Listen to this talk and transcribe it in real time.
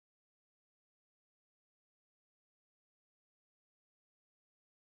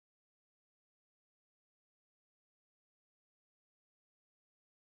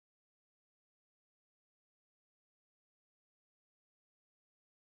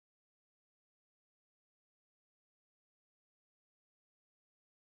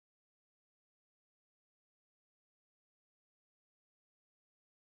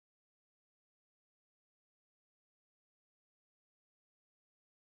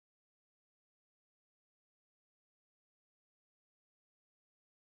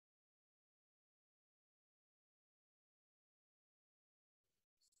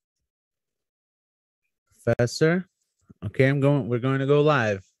Professor. Okay, we're going to go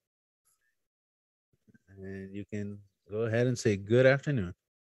live. And you can go ahead and say good afternoon.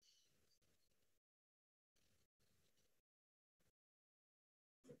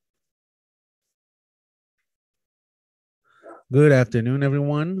 Good afternoon,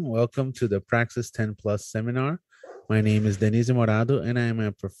 everyone. Welcome to the Praxis 10 Plus seminar. My name is Denise Morado, and I am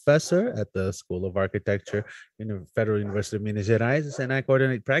a professor at the School of Architecture in the Federal University of Minas Gerais, and I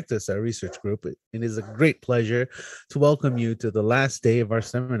coordinate Praxis, our research group. It is a great pleasure to welcome you to the last day of our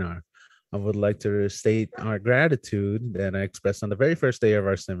seminar. I would like to state our gratitude that I expressed on the very first day of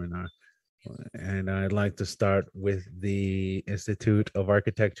our seminar. And I'd like to start with the Institute of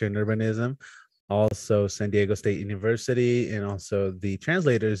Architecture and Urbanism, also San Diego State University, and also the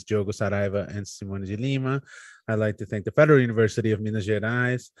translators, Diogo Saraiva and Simone de Lima. I'd like to thank the Federal University of Minas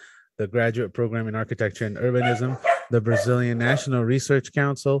Gerais, the Graduate Program in Architecture and Urbanism, the Brazilian National Research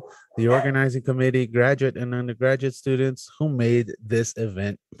Council, the organizing committee, graduate and undergraduate students who made this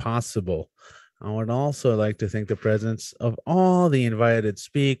event possible. I would also like to thank the presence of all the invited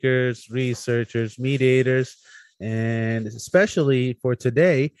speakers, researchers, mediators, and especially for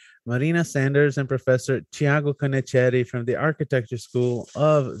today, Marina Sanders and Professor Tiago Caneceri from the Architecture School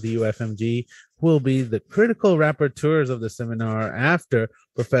of the UFMG will be the critical rapporteurs of the seminar after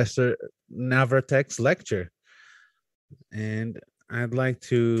Professor Navratek's lecture. And I'd like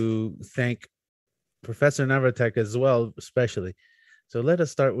to thank Professor Navratek as well, especially. So let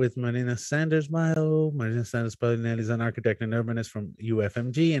us start with Marina Sanders' bio. Marina Sanders Palinelli is an architect and urbanist from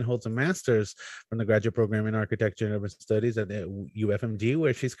UFMG and holds a master's from the graduate program in architecture and urban studies at the UFMG,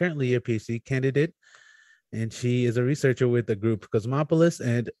 where she's currently a PhD candidate. And she is a researcher with the group Cosmopolis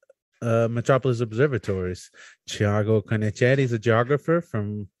and Metropolis Observatories. Tiago Caneceri is a geographer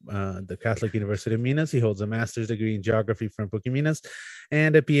from the Catholic University of Minas. He holds a master's degree in geography from PUC Minas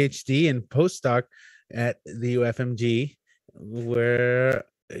and a PhD and postdoc at the UFMG, where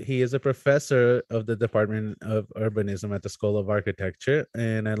he is a professor of the Department of Urbanism at the School of Architecture.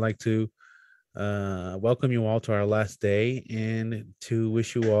 And I'd like to welcome you all to our last day and to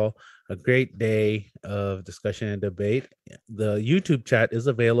wish you all a great day of discussion and debate. The YouTube chat is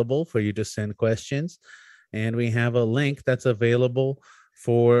available for you to send questions, and we have a link that's available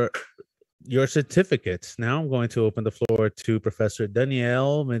for your certificates. Now I'm going to open the floor to Professor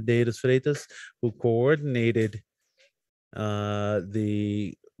Danielle Medeiros Freitas, who coordinated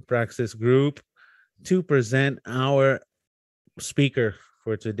the Praxis group, to present our speaker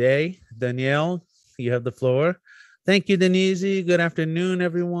for today. Danielle, you have the floor. Thank you, Denise. Good afternoon,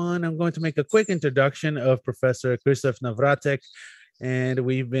 everyone. I'm going to make a quick introduction of Professor Krzysztof Navratek, and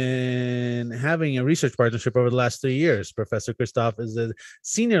we've been having a research partnership over the last 3 years. Professor Krzysztof is a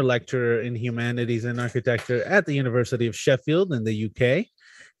senior lecturer in humanities and architecture at the University of Sheffield in the UK.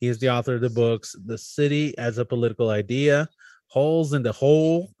 He is the author of the books The City as a Political Idea, Holes in the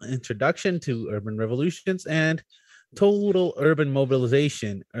Hole, Introduction to Urban Revolutions, and Total Urban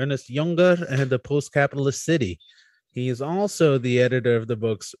Mobilization, Ernest Junger and the Post-Capitalist City. He is also the editor of the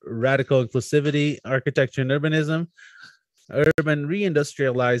books Radical Inclusivity, Architecture and Urbanism, Urban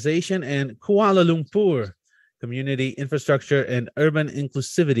Reindustrialization, and Kuala Lumpur, Community Infrastructure and Urban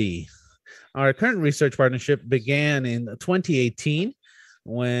Inclusivity. Our current research partnership began in 2018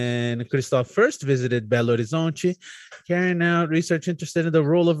 when Krzysztof first visited Belo Horizonte, carrying out research interested in the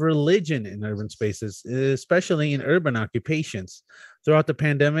role of religion in urban spaces, especially in urban occupations. Throughout the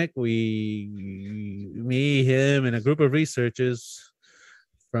pandemic, me, him, and a group of researchers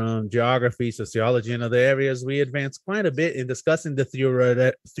from geography, sociology, and other areas, we advanced quite a bit in discussing the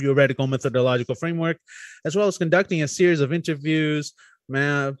theoretical methodological framework, as well as conducting a series of interviews,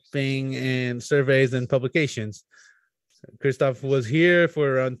 mapping, and surveys and publications. Krzysztof was here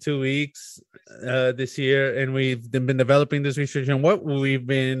for around 2 weeks this year, and we've been developing this research. And what we've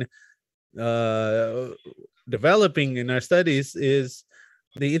been developing in our studies is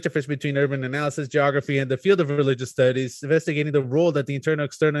the interface between urban analysis, geography, and the field of religious studies, investigating the role that the internal,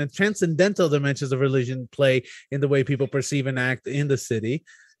 external, and transcendental dimensions of religion play in the way people perceive and act in the city.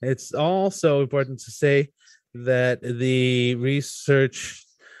 It's also important to say that the research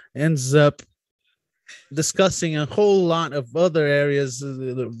ends up discussing a whole lot of other areas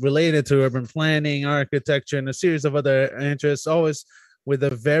related to urban planning, architecture, and a series of other interests, always with a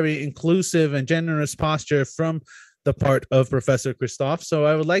very inclusive and generous posture from the part of Professor Krzysztof. So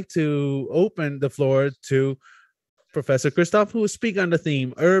I would like to open the floor to Professor Krzysztof, who will speak on the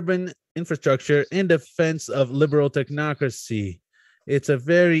theme Urban Infrastructure in Defense of Liberal Technocracy. It's a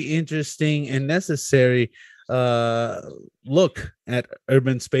very interesting and necessary look at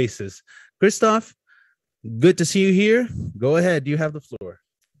urban spaces. Krzysztof, good to see you here. Go ahead. You have the floor.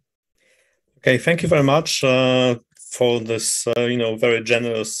 Okay, thank you very much for this, very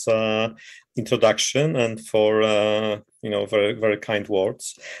generous introduction and for, very, very kind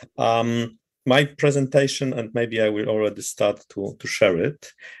words. My presentation, and maybe I will already start to share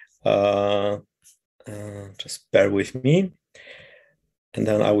it. Just bear with me, and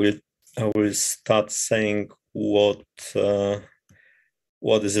then I will start saying what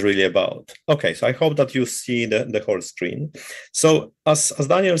is really about. Okay, so I hope that you see the whole screen. So as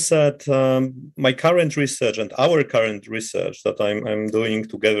Daniel said, my current research and our current research that I'm doing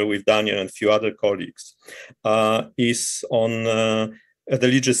together with Daniel and a few other colleagues is on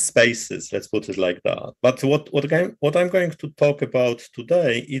religious spaces, let's put it like that. But what I'm going to talk about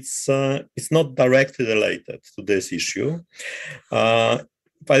today, it's not directly related to this issue, but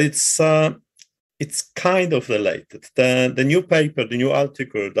it's kind of related. The new paper, the new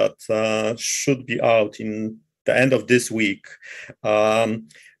article that should be out in the end of this week, on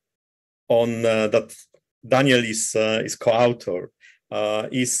that Daniel is co-author,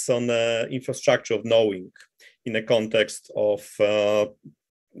 is on the infrastructure of knowing in the context of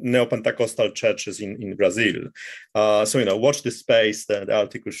neo-Pentecostal churches in Brazil. So watch this space. The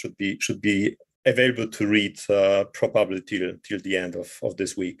article should be available to read probably till the end of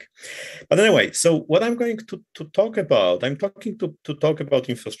this week. But anyway, so what I'm going to talk about, I'm talking to talk about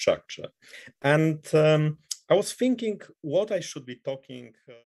infrastructure. And I was thinking what I should be talking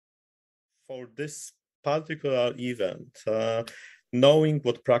for this particular event, knowing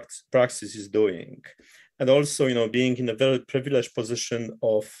what Praxis is doing. And also, being in a very privileged position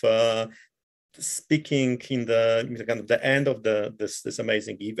of speaking in the kind of the end of this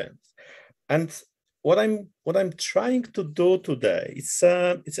amazing event. And what I'm trying to do today, it's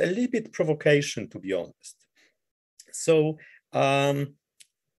a little bit provocation, to be honest. So the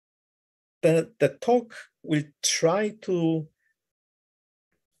talk will try to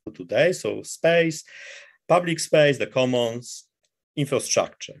today. So space, public space, the commons,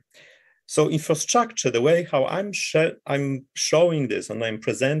 infrastructure. So infrastructure, the way how I'm showing this and I'm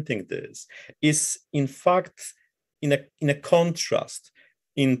presenting this is in fact in a contrast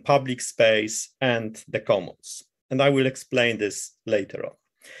in public space and the commons. And I will explain this later on.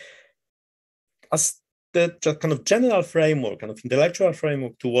 As the kind of general framework, kind of intellectual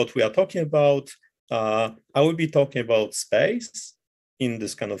framework to what we are talking about, I will be talking about space in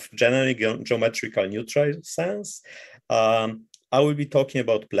this kind of generally geometrical neutral sense. I will be talking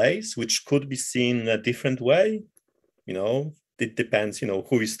about place, which could be seen in a different way. It depends,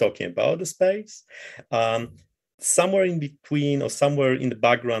 who is talking about the space. Somewhere in between or somewhere in the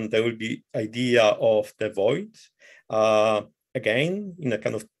background, there will be idea of the void. Again, in a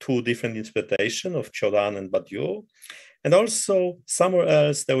kind of two different interpretation of Choran and Badiou. And also somewhere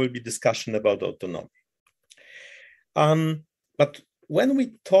else, there will be discussion about autonomy. But when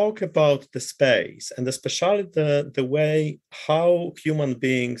we talk about the space, and especially the way how human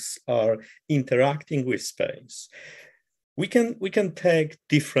beings are interacting with space, we can take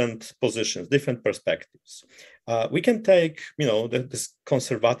different positions, different perspectives. We can take, this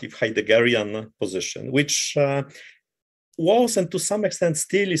conservative Heideggerian position, which was and to some extent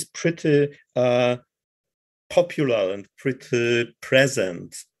still is pretty popular and pretty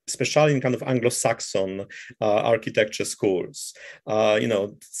present, especially in kind of Anglo-Saxon architecture schools.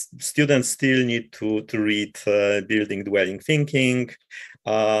 Students still need to read building, dwelling, thinking,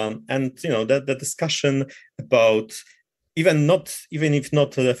 and the discussion about even if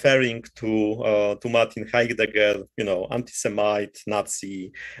not referring to Martin Heidegger, anti-Semite,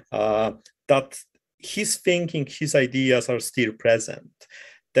 Nazi, that his thinking, his ideas are still present.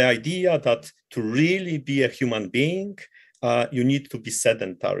 The idea that to really be a human being, you need to be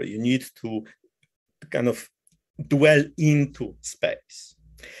sedentary. You need to kind of dwell into space.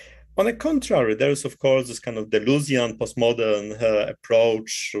 On the contrary, there is, of course, this kind of Deleuzian postmodern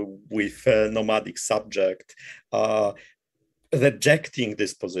approach with nomadic subject, rejecting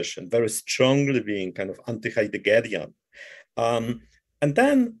this position, very strongly being kind of anti-Heideggerian. And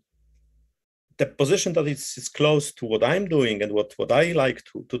then the position that is close to what I'm doing and what I like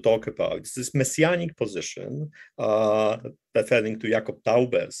to talk about is this messianic position, referring to Jakob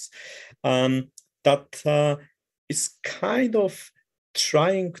Taubers, that is kind of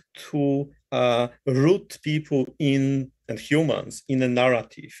trying to root people in and humans in a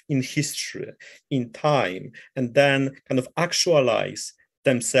narrative, in history, in time, and then kind of actualize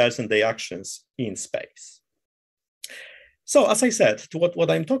themselves and their actions in space. So as I said, to what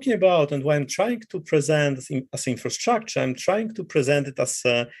I'm talking about and what I'm trying to present as infrastructure, I'm trying to present it as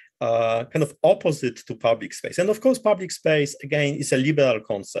a kind of opposite to public space. And of course, public space, again, is a liberal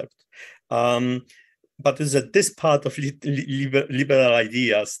concept. but it's this part of liberal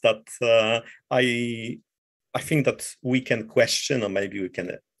ideas that I think that we can question, or maybe we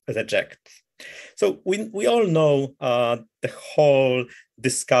can reject. So we all know the whole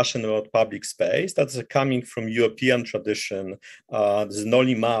discussion about public space that's coming from European tradition. There's an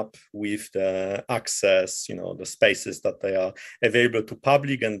only map with the access, the spaces that they are available to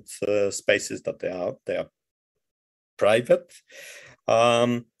public and spaces that they are private.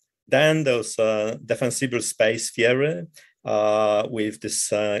 Then there's defensible space theory, with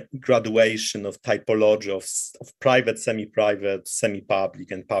this graduation of typology of private, semi-private,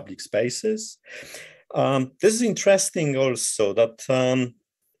 semi-public, and public spaces. This is interesting also that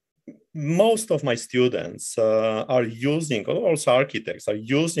most of my students are using, or also architects are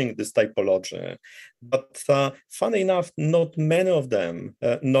using this typology, but funny enough, not many of them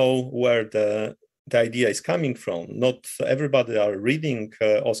know where the idea is coming from. Not everybody are reading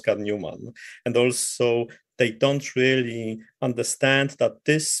Oscar Newman, and also they don't really understand that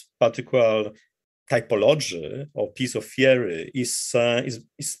this particular typology or piece of theory is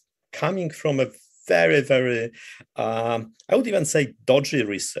coming from a very, very, I would even say dodgy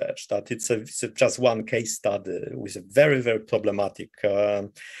research, that it's just one case study with a very, very problematic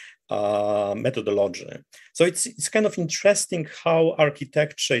methodology. So it's kind of interesting how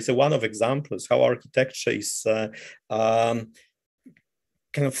architecture is one of examples, how architecture is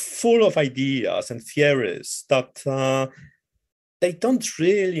kind of full of ideas and theories that they don't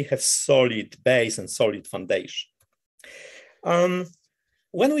really have solid base and solid foundation.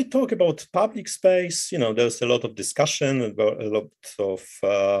 When we talk about public space, there's a lot of discussion about a lot of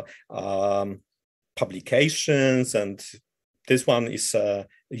publications, and this one is a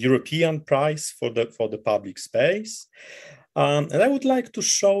European prize for the public space. And I would like to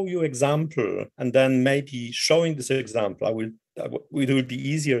show you example, and then maybe showing this example, it will be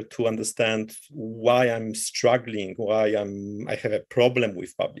easier to understand why I'm struggling, why I have a problem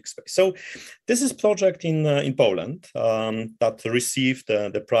with public space. So this is a project in Poland that received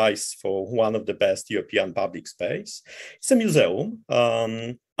the prize for one of the best European public space. It's a museum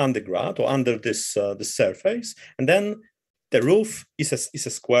underground or under this surface, and then the roof is a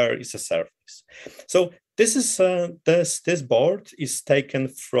square, is a surface. So this is this board is taken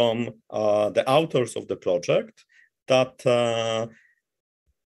from the authors of the project that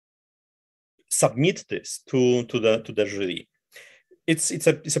submit this to the jury. It's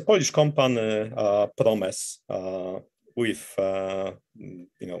a Polish company, Promes, with the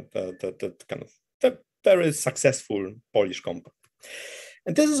kind of the very successful Polish company,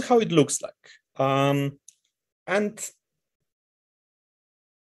 and this is how it looks like. And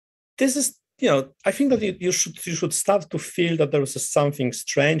this is, I think that you should start to feel that there is something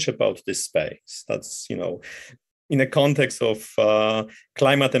strange about this space. That's, in a context of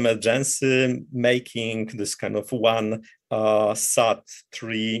climate emergency, making this kind of one sad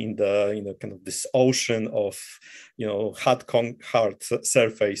tree in the kind of this ocean of hard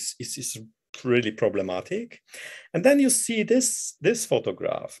surface is really problematic. And then you see this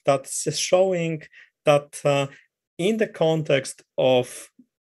photograph that's showing that in the context of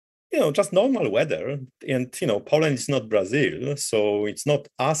just normal weather, and Poland is not Brazil, so it's not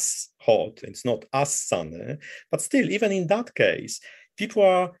as hot, it's not as sunny, but still, even in that case, people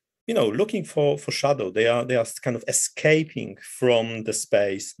are looking for shadow. They are kind of escaping from the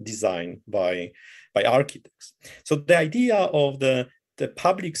space designed by architects. So the idea of the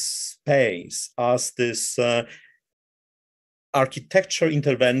public space as this architecture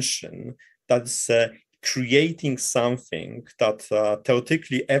intervention that's creating something that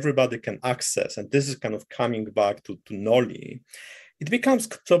theoretically everybody can access, and this is kind of coming back to Nolly, it becomes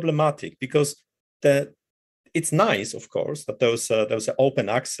problematic because it's nice, of course, that there's an open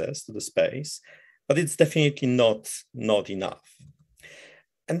access to the space, but it's definitely not enough.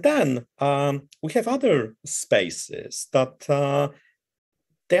 And then we have other spaces that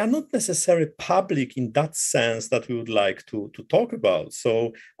they are not necessarily public in that sense that we would like to talk about.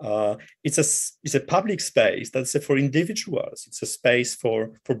 So it's a public space that's for individuals. It's a space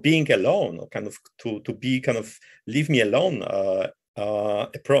for being alone, or kind of to be kind of leave me alone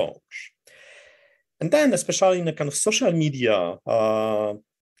approach. And then, especially in the kind of social media,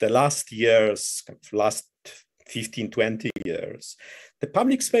 the last years, kind of last 15, 20 years, the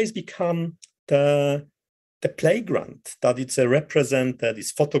public space become the playground, that it's represented,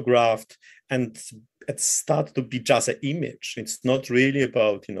 it's photographed, and it starts to be just an image. It's not really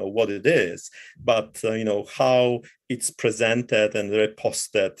about what it is, but how it's presented and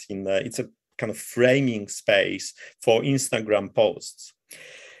reposted. It's a kind of framing space for Instagram posts.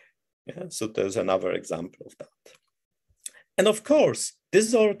 Yeah, so there's another example of that. And of course, this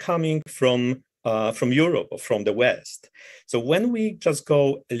is all coming from from Europe or from the West. So when we just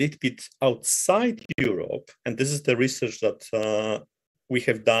go a little bit outside Europe, and this is the research that we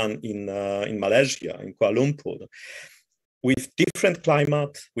have done in Malaysia, in Kuala Lumpur, with different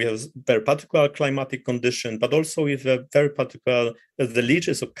climate, we have very particular climatic condition, but also with a very particular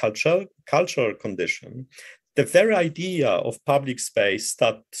religious or cultural condition. The very idea of public space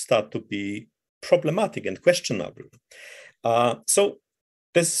start to be problematic and questionable. So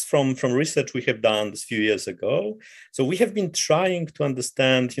this is from research we have done a few years ago. So we have been trying to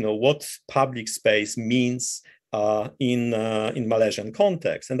understand, what public space means in Malaysian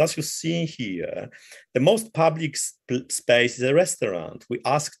context. And as you see here, the most public space is a restaurant. We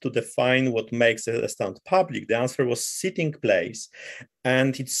asked to define what makes a restaurant public. The answer was sitting place.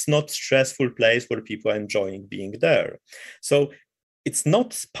 And it's not stressful place where people are enjoying being there. So it's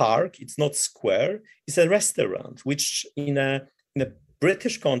not park, it's not square, it's a restaurant, which in a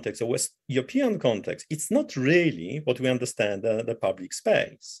British context or West European context, it's not really what we understand the public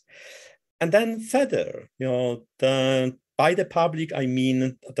space. And then further, by the public, I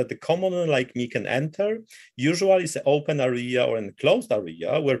mean that the commoner like me can enter. Usually it's an open area or an enclosed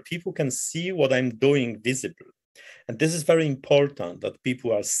area where people can see what I'm doing visible. And this is very important that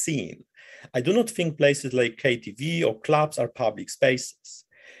people are seen. I do not think places like KTV or clubs are public spaces.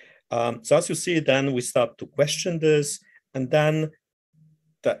 So as you see, then we start to question this, and then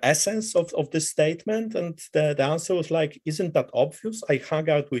the essence of this statement, and the answer was like, isn't that obvious? I hang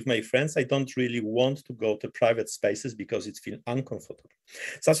out with my friends. I don't really want to go to private spaces because it feels uncomfortable.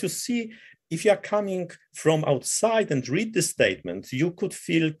 So as you see, if you are coming from outside and read this statement, you could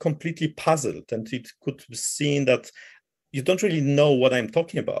feel completely puzzled, and it could be seen that you don't really know what I'm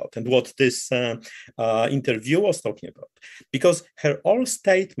talking about and what this interview was talking about, because her whole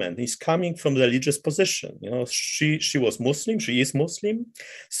statement is coming from the religious position. She was Muslim, she is Muslim.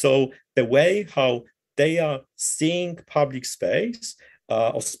 So the way how they are seeing public space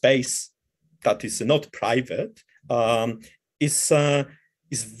or space that is not private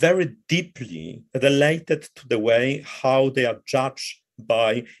is very deeply related to the way how they are judged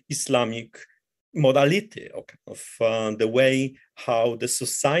by Islamic modality of the way how the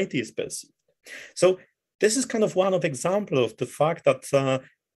society is perceived. So this is kind of one of example of the fact that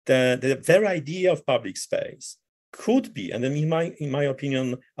the very idea of public space could be, and in my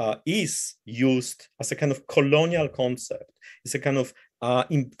opinion, is used as a kind of colonial concept. It's a kind of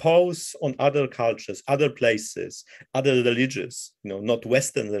impose on other cultures, other places, other religions, not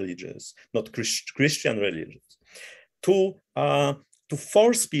Western religions, not Christian religions, to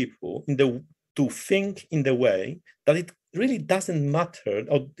force people to think in the way that it really doesn't matter,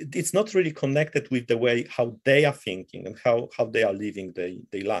 or it's not really connected with the way how they are thinking and how they are living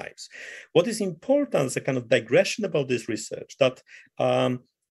their lives. What is important is a kind of digression about this research, that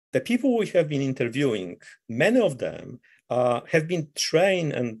the people we have been interviewing, many of them have been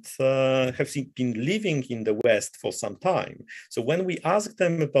trained and have been living in the West for some time. So when we asked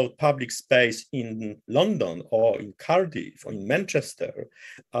them about public space in London or in Cardiff or in Manchester,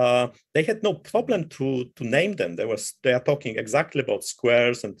 they had no problem to name them. They are talking exactly about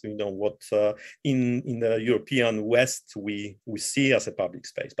squares and what in the European West we see as a public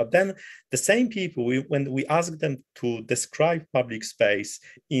space. But then the same people, when we asked them to describe public space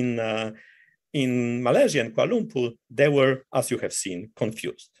in Malaysia and Kuala Lumpur, they were, as you have seen,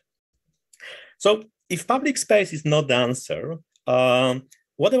 confused. So if public space is not the answer,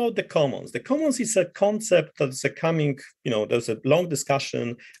 what about the commons? The commons is a concept that's coming, there's a long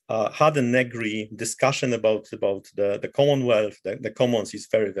discussion, hard and negri discussion about the Commonwealth. The commons is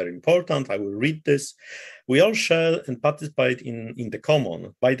very, very important. I will read this. We all share and participate in the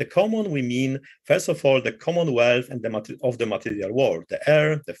common. By the common, we mean, first of all, the commonwealth and of the material world, the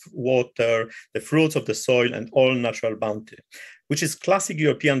air, the water, the fruits of the soil, and all natural bounty, which is classic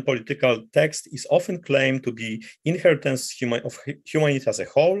European political text, is often claimed to be inheritance of humanity as a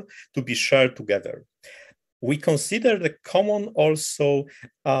whole, to be shared together. We consider the common also,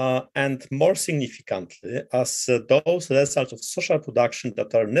 and more significantly, as those results of social production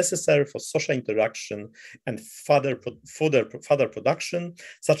that are necessary for social interaction and further production,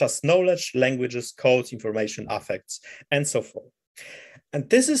 such as knowledge, languages, codes, information, affects, and so forth. And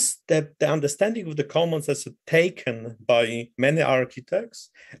this is the understanding of the commons as taken by many architects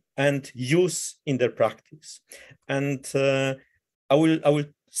and used in their practice. And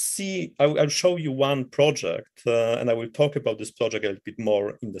I'll show you one project, and I will talk about this project a little bit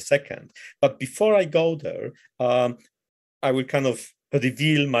more in the second. But before I go there, I will kind of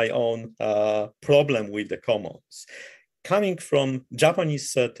reveal my own problem with the commons. Coming from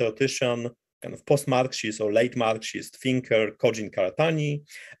Japanese theoretician, kind of post-Marxist or late Marxist thinker, Kojin Karatani,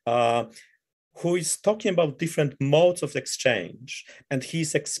 who is talking about different modes of exchange, and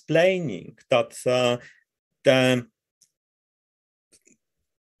he's explaining that the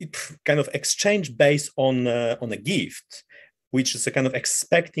kind of exchange based on a gift, which is a kind of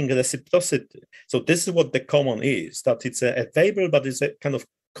expecting reciprocity. So this is what the common is, that it's available, but it's a kind of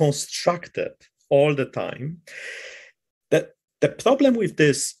constructed all the time. The problem with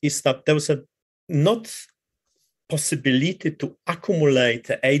this is that there was a not possibility to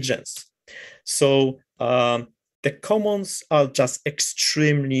accumulate agents. So the commons are just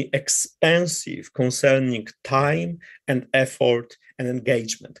extremely expensive concerning time and effort and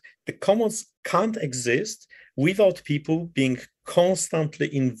engagement. The commons can't exist without people being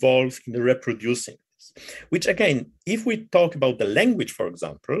constantly involved in reproducing this, which again, if we talk about the language, for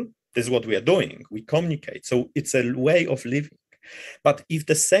example, this is what we are doing. We communicate. So it's a way of living. But if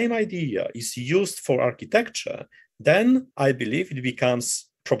the same idea is used for architecture, then I believe it becomes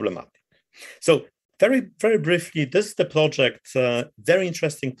problematic. So very, very briefly, this is the project, very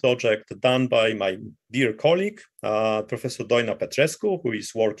interesting project done by my dear colleague, Professor Doina Petrescu, who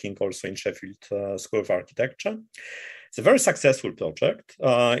is working also in Sheffield School of Architecture. It's a very successful project.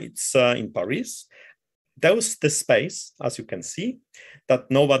 It's in Paris. There was the space, as you can see,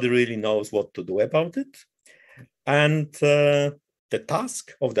 that nobody really knows what to do about it. And the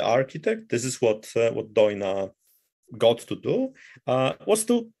task of the architect, this is what Doina got to do, was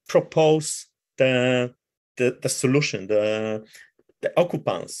to propose the solution, the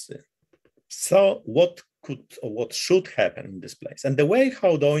occupancy. So what could or what should happen in this place? And the way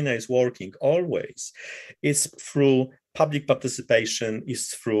how Doina is working always is through public participation, is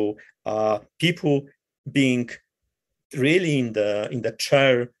through people being really in the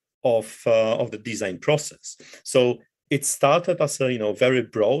chair of the design process. So it started as a very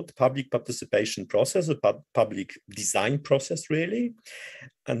broad public participation process, a public design process really,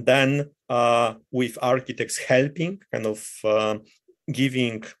 and then with architects helping, kind of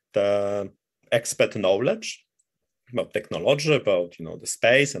giving the expert knowledge about technology, about the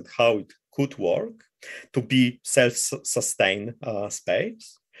space and how it could work to be self-sustained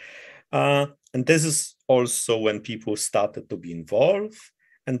space. And this is also when people started to be involved,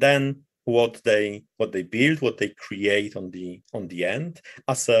 and then what they build, what they create on the end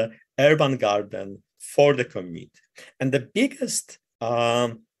as an urban garden for the community. And the biggest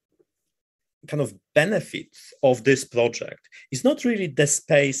kind of benefit of this project is not really the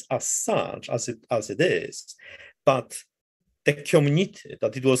space as such as it is, but the community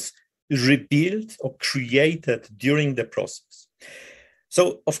that it was rebuilt or created during the process.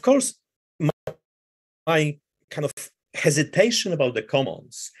 So of course, my kind of hesitation about the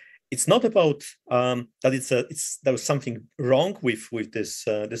commons, it's not about that there was something wrong with this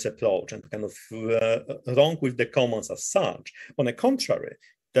approach and kind of wrong with the commons as such. On the contrary,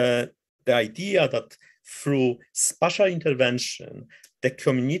 the idea that through spatial intervention, the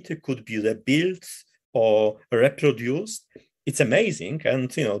community could be rebuilt or reproduced, it's amazing. And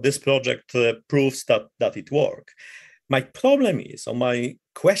this project proves that it works. My problem is, or my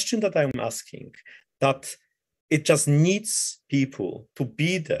question that I'm asking, that it just needs people to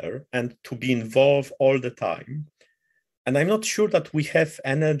be there and to be involved all the time. And I'm not sure that we have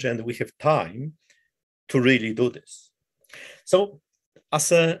energy and we have time to really do this. So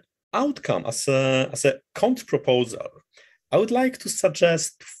as an outcome, as a counter proposal, I would like to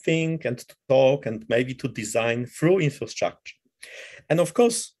suggest to think and to talk and maybe to design through infrastructure. And of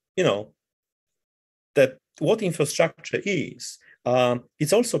course, that what infrastructure is,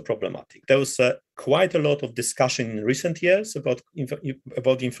 it's also problematic. There was quite a lot of discussion in recent years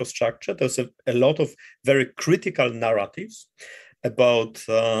about infrastructure. There's a lot of very critical narratives about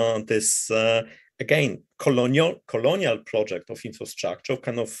this, again, colonial project of infrastructure,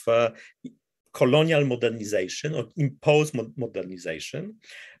 kind of colonial modernization or imposed modernization.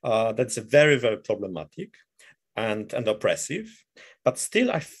 That's very, very problematic and oppressive. But still,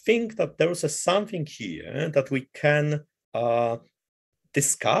 I think that there is something here that we can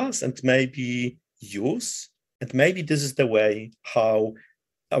discuss and maybe use, and maybe this is the way how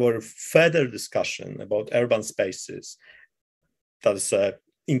our further discussion about urban spaces, that is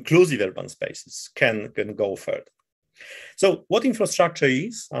inclusive urban spaces, can go further. So what infrastructure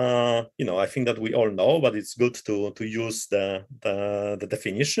is, I think that we all know, but it's good to use the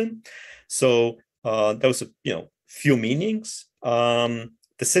definition. So there's few meanings. The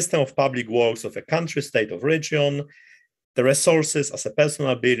system of public works of a country, state, or region, the resources as a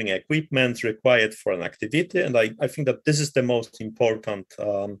personal building equipment required for an activity. And I think that this is the most important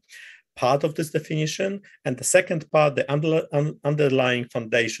part of this definition. And the second part, the underlying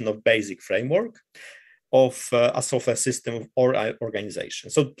foundation of basic framework. of a system or organization.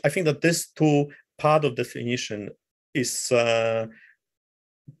 So I think that this two part of definition is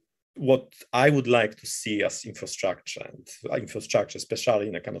what I would like to see as infrastructure, and infrastructure, especially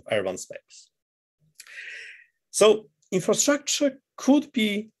in a kind of urban space. So infrastructure could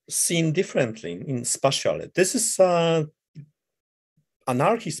be seen differently in spatially. This is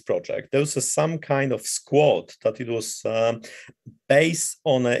anarchist project. There was some kind of squad that it was based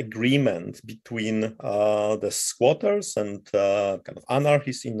on an agreement between the squatters and kind of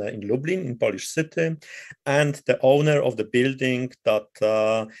anarchists in Lublin, in Polish city, and the owner of the building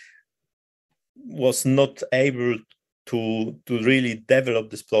that was not able to really develop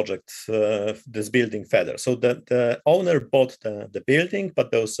this project, this building further. So the owner bought the building, but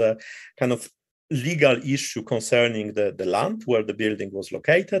there was a kind of legal issue concerning the land where the building was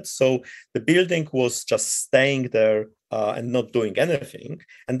located. So the building was just staying there and not doing anything.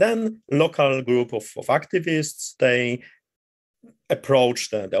 And then local group of activists, they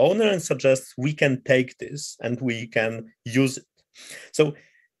approached the owner and suggest we can take this and we can use it. So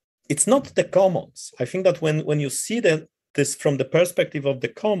it's not the commons. I think that when you see this from the perspective of the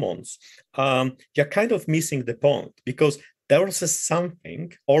commons, you're kind of missing the point, because there was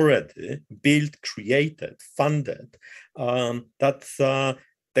something already built, created, funded, that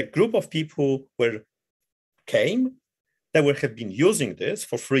the group of people came, they have been using this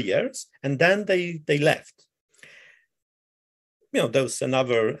for 3 years, and then they left. You know, there's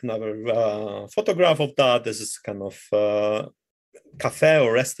another photograph of that. This is kind of cafe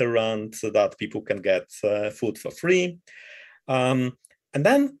or restaurant so that people can get food for free. And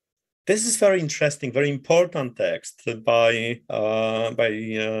then this is very interesting, very important text by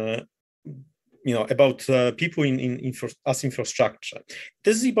about people as infrastructure.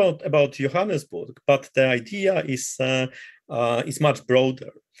 This is about Johannesburg, but the idea is much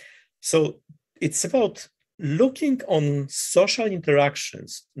broader. So it's about looking on social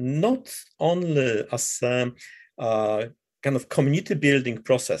interactions, not only as kind of community building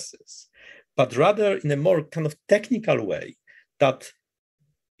processes, but rather in a more kind of technical way, that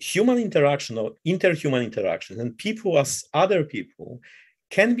human interaction or interhuman interaction and people as other people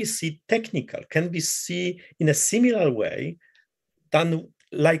can be seen technical, can be seen in a similar way than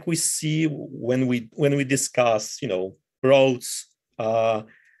like we see when we discuss, you know, roads,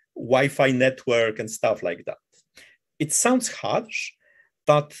 Wi-Fi network and stuff like that. It sounds harsh,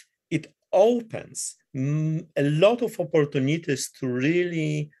 but it opens a lot of opportunities to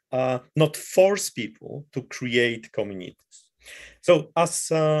really not force people to create communities. So as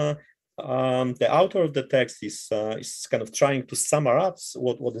the author of the text is kind of trying to summarize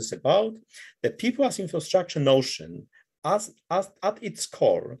what it's about, the people as infrastructure notion as at its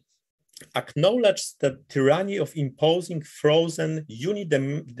core acknowledges the tyranny of imposing frozen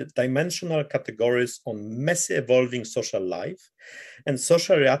unidimensional categories on messy evolving social life and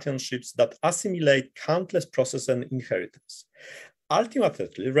social relationships that assimilate countless processes and inheritance,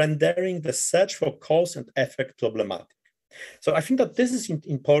 ultimately rendering the search for cause and effect problematic. So I think that this is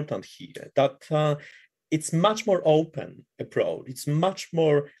important here, that it's much more open approach. It's much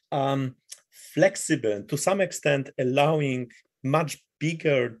more flexible, to some extent allowing much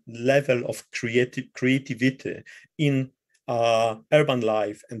bigger level of creativity in urban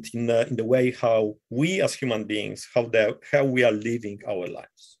life and in the way how we as human beings, how we are living our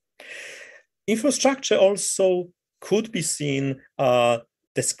lives. Infrastructure also could be seen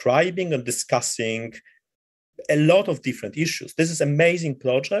describing and discussing a lot of different issues. This is an amazing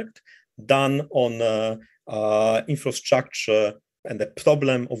project done on infrastructure and the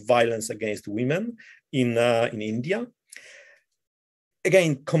problem of violence against women in India.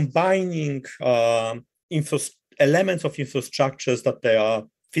 Again, combining elements of infrastructures that they are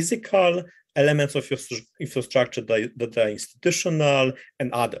physical, elements of infrastructure that are institutional,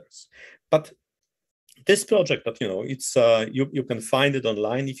 and others. But this project that, you know, it's you can find it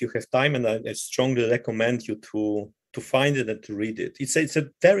online if you have time, and I strongly recommend you to find it and to read it. It's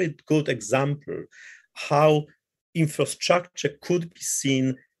a very good example how infrastructure could be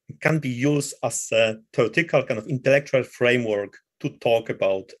seen, can be used as a theoretical kind of intellectual framework to talk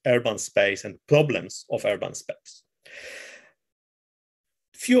about urban space and problems of urban space.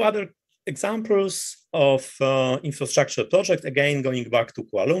 Few other examples of infrastructure projects, again, going back to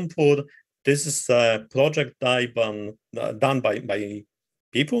Kuala Lumpur. This is a project done by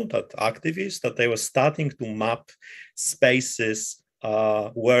people, activists, that they were starting to map spaces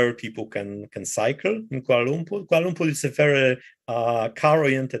where people can cycle in Kuala Lumpur. Kuala Lumpur is a very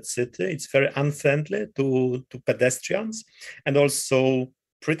car-oriented city. It's very unfriendly to pedestrians, and also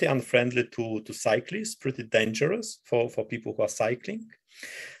pretty unfriendly to cyclists, pretty dangerous for people who are cycling.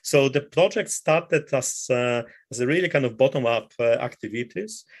 So the project started as a really kind of bottom-up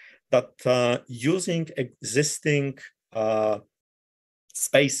activities that using existing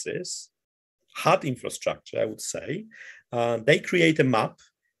spaces, hard infrastructure, I would say, they create a map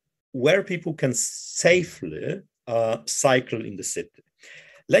where people can safely cycle in the city.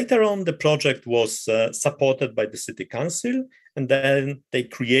 Later on, the project was supported by the city council, and then they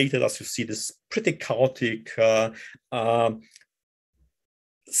created, as you see, this pretty chaotic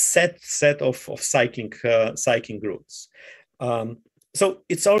set of cycling routes. So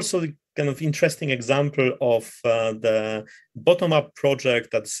it's also kind of interesting example of the bottom-up project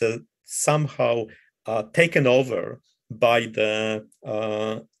that's somehow taken over by the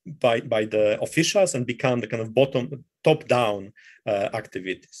officials and become the kind of top-down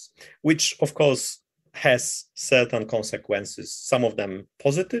activities, which of course has certain consequences. Some of them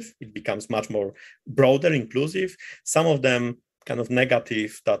positive, it becomes much more broader, inclusive. Some of them kind of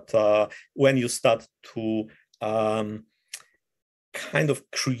negative, that when you start to kind of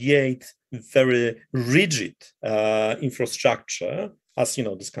create very rigid infrastructure, as you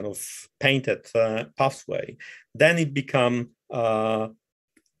know, this kind of painted pathway, then it becomes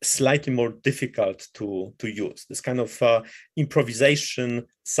slightly more difficult to use. This kind of improvisation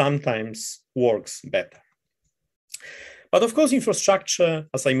sometimes works better. But of course, infrastructure,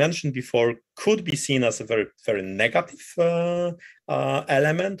 as I mentioned before, could be seen as a very, very negative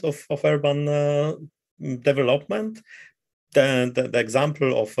element of urban development. The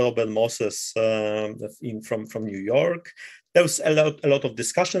example of Robert Moses from New York, there was a lot of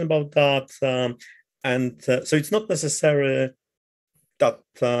discussion about that. So it's not necessarily that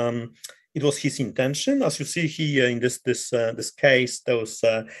it was his intention. As you see here in this case, those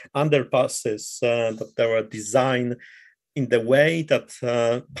underpasses that they were designed in the way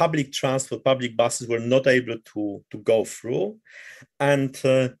that public transport, public buses were not able to go through. And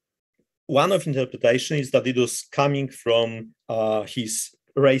one of interpretation is that it was coming from his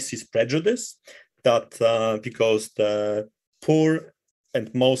racist prejudice, that because the poor and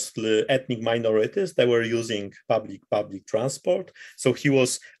mostly ethnic minorities, they were using public transport. So he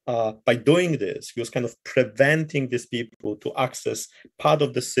was, by doing this, he was kind of preventing these people to access part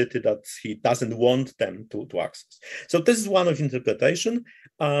of the city that he doesn't want them to access. So this is one of interpretation.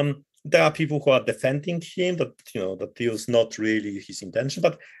 There are people who are defending him, that, you know, that it was not really his intention,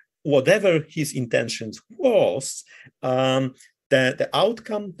 but whatever his intentions was, the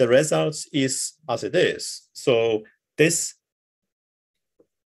outcome, the results is as it is. So this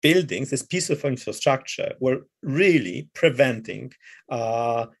buildings, this piece of infrastructure, were really preventing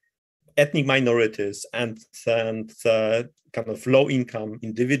ethnic minorities and kind of low-income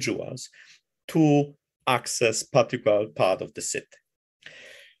individuals to access particular part of the city.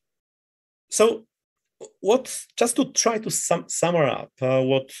 So, just to try to sum up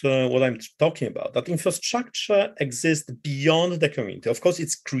what I'm talking about, that infrastructure exists beyond the community. Of course,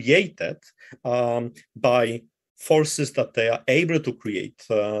 it's created by forces that they are able to create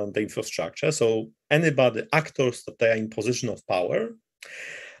the infrastructure. So anybody, actors that they are in position of power.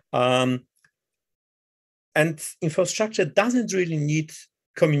 And infrastructure doesn't really need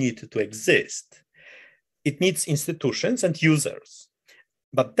community to exist. It needs institutions and users.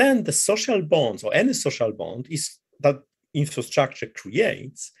 But then the social bonds, or any social bond, is that infrastructure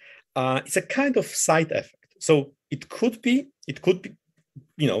creates, it's a kind of side effect. So it could be,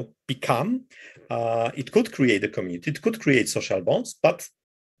 you know, become, it could create a community, it could create social bonds, but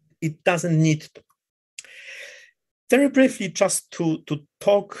it doesn't need to. Very briefly, just to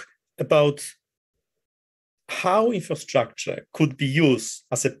talk about how infrastructure could be used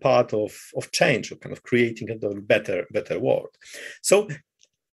as a part of change, or kind of creating a better world. So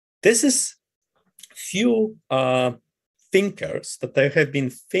this is few thinkers that they have been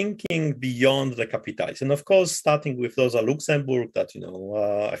thinking beyond the capitalism. And of course, starting with Rosa Luxemburg, that, you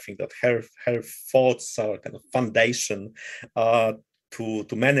know, I think that her thoughts are kind of foundation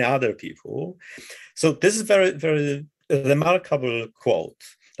to many other people. So this is very, very remarkable quote,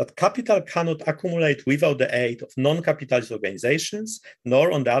 that capital cannot accumulate without the aid of non-capitalist organizations,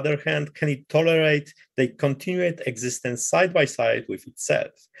 nor on the other hand, can it tolerate their continued existence side by side with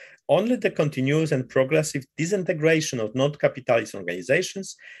itself. Only the continuous and progressive disintegration of non-capitalist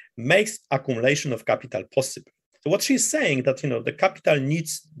organizations makes accumulation of capital possible. So what she's saying, that, you know, the capital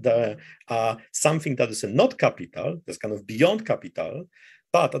needs the something that is a not capital, that's kind of beyond capital,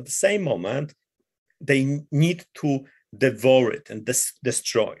 but at the same moment, they need to devour it and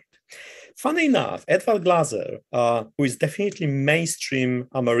destroy it. Funny enough, Edward Glaser, who is definitely mainstream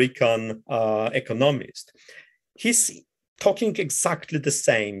American economist, he's talking exactly the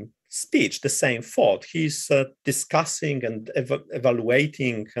same speech, the same thought. He's discussing and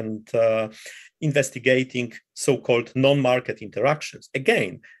evaluating and investigating so-called non-market interactions.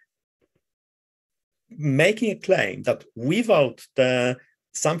 Again, making a claim that without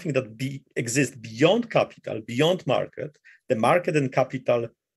something that exists beyond capital, beyond market, the market and capital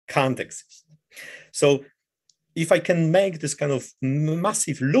can't exist. So if I can make this kind of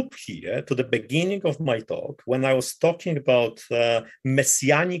massive loop here to the beginning of my talk, when I was talking about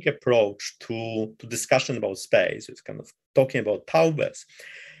messianic approach to discussion about space, it's kind of talking about Taubes,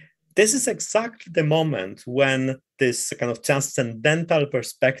 this is exactly the moment when this kind of transcendental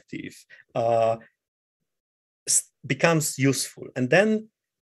perspective becomes useful. And then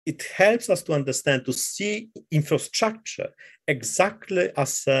it helps us to understand, to see infrastructure exactly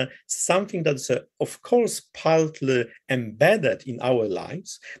as something that's, of course, partly embedded in our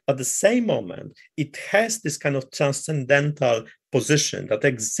lives, but at the same moment, it has this kind of transcendental position that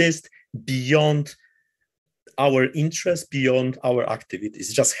exists beyond our interests, beyond our activities.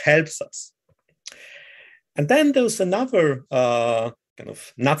 It just helps us. And then there's another kind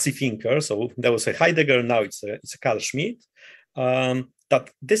of Nazi thinker. So there was a Heidegger, now it's a Carl Schmitt. That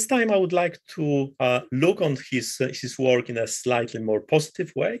this time I would like to look on his work in a slightly more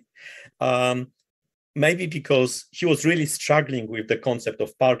positive way, maybe because he was really struggling with the concept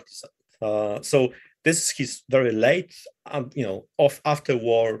of partisan. So this is his very late, after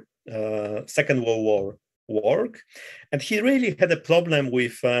war, Second World War work, and he really had a problem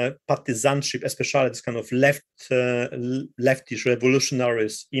with partisanship, especially this kind of leftish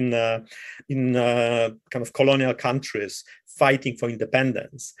revolutionaries in kind of colonial countries fighting for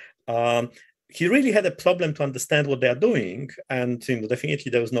independence. He really had a problem to understand what they are doing, and definitely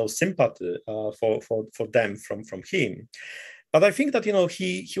there was no sympathy for them from him. But I think that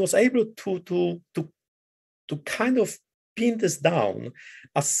he was able to kind of pin this down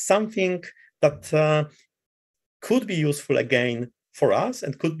as something that could be useful again for us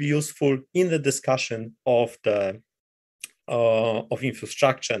and could be useful in the discussion of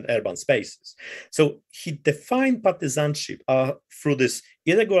infrastructure and urban spaces. So he defined partisanship through this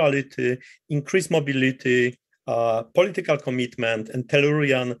irregularity, increased mobility, political commitment, and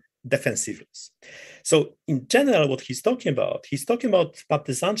Tellurian defensiveness. So in general, what he's talking about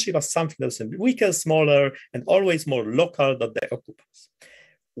partisanship as something that's weaker, smaller, and always more local than the occupants.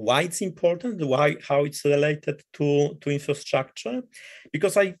 Why it's important, how it's related to infrastructure?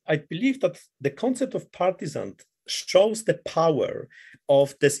 Because I believe that the concept of partisan shows the power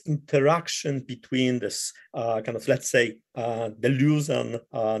of this interaction between this kind of, let's say, the loose and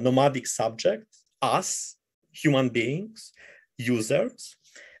nomadic subject, us, human beings, users,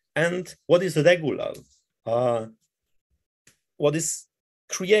 and what is regular, what is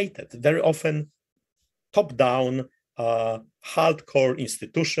created, very often top-down, hardcore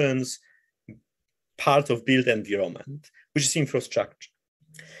institutions, part of built environment, which is infrastructure.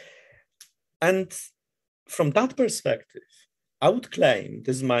 And from that perspective, I would claim,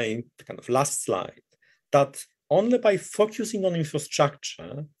 this is my kind of last slide, that only by focusing on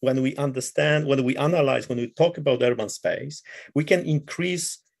infrastructure, when we understand, when we analyze, when we talk about urban space, we can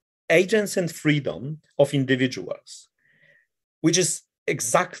increase agency and freedom of individuals, which is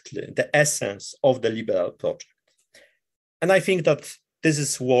exactly the essence of the liberal project. And I think that this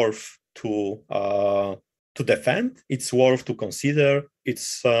is worth to defend. It's worth to consider.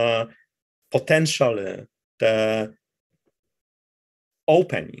 It's potentially the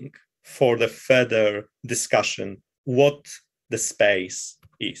opening for the further discussion what the space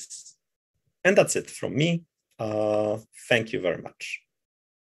is. And that's it from me. Thank you very much.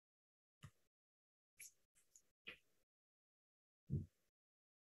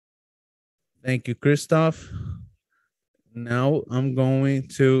 Thank you, Christoph. Now I'm going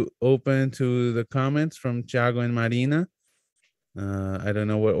to open to the comments from Thiago and Marina. I don't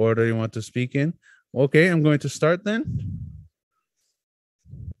know what order you want to speak in. Okay, I'm going to start then.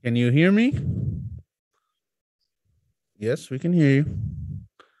 Can you hear me? Yes, we can hear you.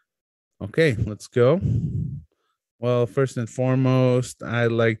 Okay, let's go. Well, first and foremost,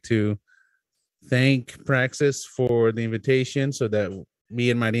 I'd like to thank Praxis for the invitation so that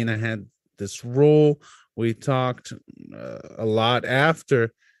me and Marina had this role. We talked a lot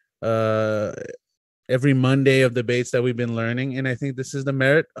after every Monday of debates that we've been learning, and I think this is the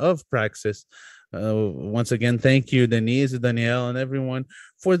merit of Praxis. Once again, thank you, Denise, Danielle, and everyone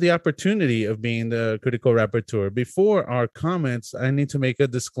for the opportunity of being the critical rapporteur. Before our comments, I need to make a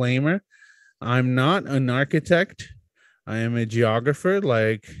disclaimer. I'm not an architect. I am a geographer,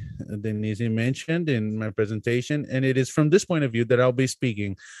 like Denise mentioned in my presentation, and it is from this point of view that I'll be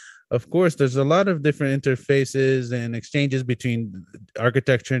speaking. Of course, there's a lot of different interfaces and exchanges between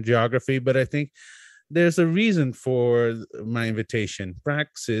architecture and geography, but I think there's a reason for my invitation.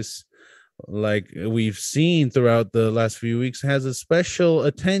 Praxis, like we've seen throughout the last few weeks, has a special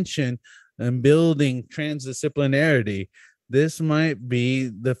attention in building transdisciplinarity. This might be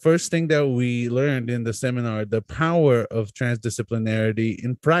the first thing that we learned in the seminar, the power of transdisciplinarity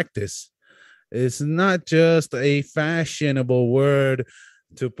in practice. It's not just a fashionable word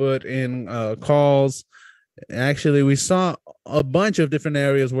to put in calls. Actually, we saw a bunch of different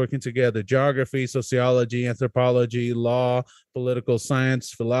areas working together: geography, sociology, anthropology, law, political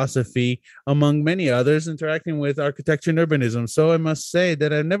science, philosophy, among many others, interacting with architecture and urbanism. So I must say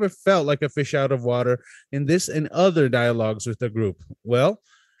that I never felt like a fish out of water in this and other dialogues with the group. Well,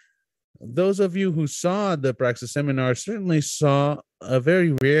 those of you who saw the Praxis seminar certainly saw a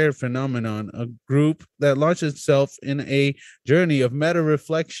very rare phenomenon, a group that launched itself in a journey of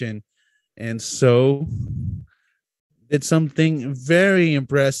meta-reflection, and so did something very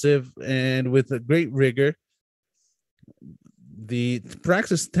impressive and with a great rigor. The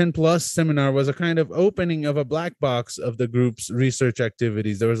Praxis 10 Plus seminar was a kind of opening of a black box of the group's research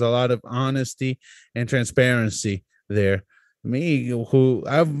activities. There was a lot of honesty and transparency there. Me, who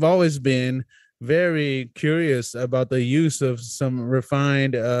I've always been very curious about the use of some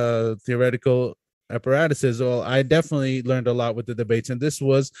refined theoretical apparatuses. Well, I definitely learned a lot with the debates, and this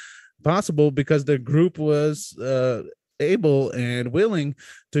was possible because the group was able and willing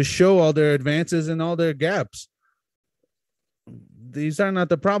to show all their advances and all their gaps. These are not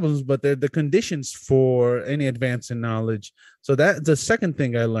the problems, but they're the conditions for any advance in knowledge. So that's the second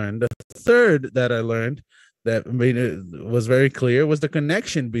thing I learned. The third that I learned that made it was very clear was the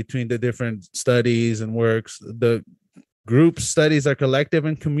connection between the different studies and works. The group studies are collective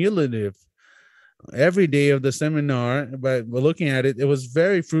and cumulative. Every day of the seminar, but looking at it, it was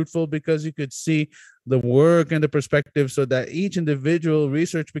very fruitful because you could see the work and the perspective, so that each individual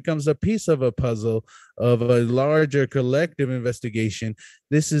research becomes a piece of a puzzle of a larger collective investigation.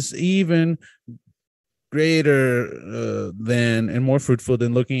 This is even greater than and more fruitful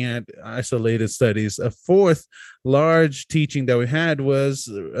than looking at isolated studies. A fourth large teaching that we had was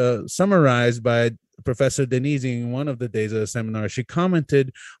summarized by Professor Denise in one of the days of the seminar. She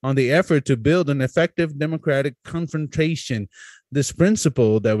commented on the effort to build an effective democratic confrontation. This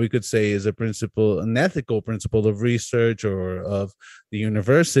principle that we could say is a principle, an ethical principle of research or of the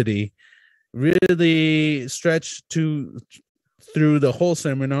university, really stretched through the whole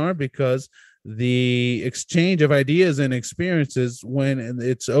seminar, because the exchange of ideas and experiences, when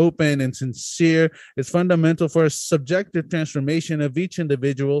it's open and sincere, is fundamental for a subjective transformation of each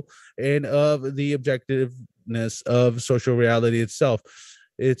individual and of the objectiveness of social reality itself.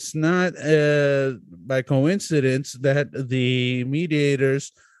 It's not by coincidence that the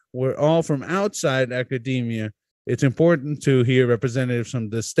mediators were all from outside academia. It's important to hear representatives from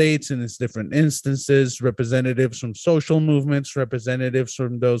the states in its different instances, representatives from social movements, representatives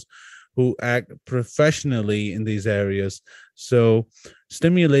from those who act professionally in these areas. So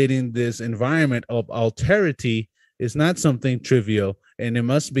stimulating this environment of alterity is not something trivial, and it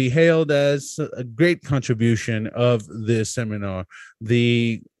must be hailed as a great contribution of this seminar.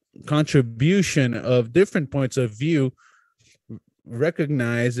 The contribution of different points of view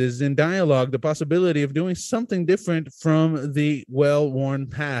recognizes in dialogue the possibility of doing something different from the well-worn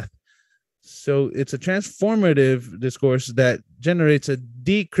path. So it's a transformative discourse that generates a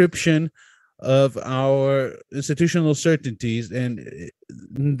decryption of our institutional certainties, and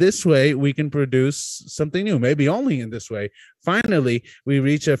in this way we can produce something new, maybe only in this way. Finally, we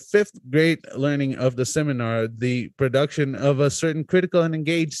reach a fifth great learning of the seminar: the production of a certain critical and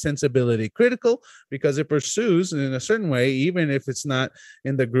engaged sensibility. Critical because it pursues in a certain way, even if it's not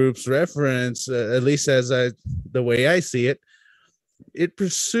in the group's reference, at least the way I see it, it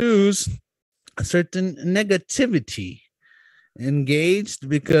pursues a certain negativity. Engaged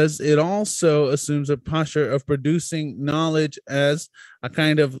because it also assumes a posture of producing knowledge as a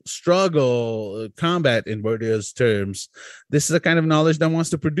kind of struggle, combat in Bourdieu's terms. This is a kind of knowledge that wants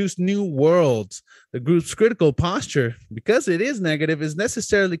to produce new worlds. The group's critical posture, because it is negative, is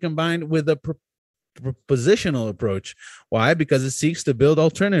necessarily combined with a propositional approach. Why? Because it seeks to build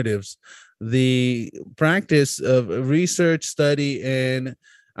alternatives. The practice of research, study, and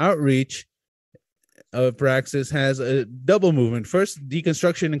outreach of Praxis has a double movement. First,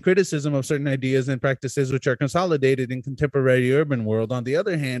 deconstruction and criticism of certain ideas and practices which are consolidated in contemporary urban world. On the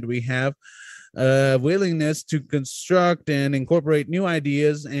other hand, we have a willingness to construct and incorporate new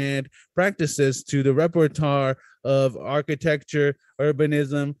ideas and practices to the repertoire of architecture,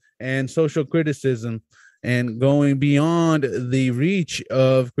 urbanism, and social criticism. and going beyond the reach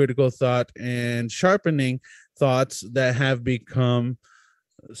of critical thought and sharpening thoughts that have become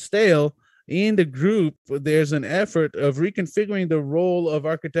stale. In the group, there's an effort of reconfiguring the role of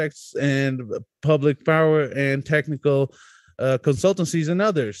architects and public power and technical consultancies and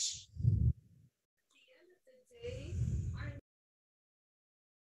others.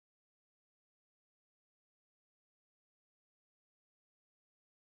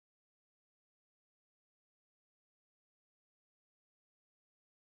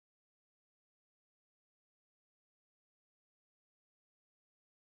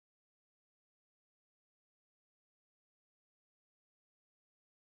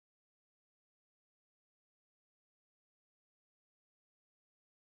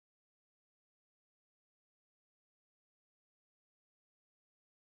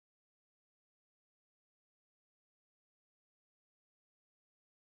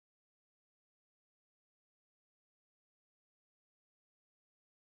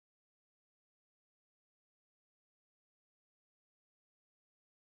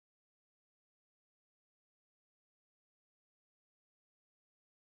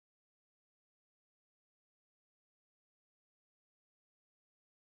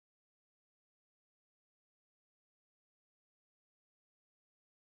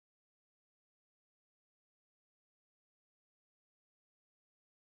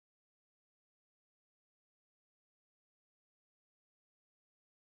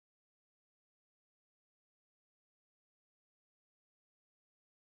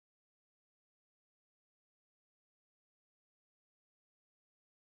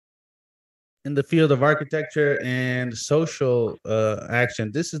 In the field of architecture and social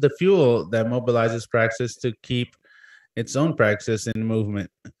action, this is the fuel that mobilizes praxis to keep its own praxis in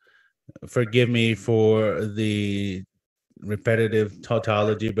movement. Forgive me for the repetitive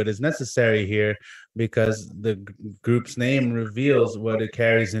tautology, but it's necessary here because the group's name reveals what it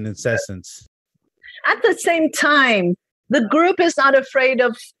carries in its essence. At the same time, the group is not afraid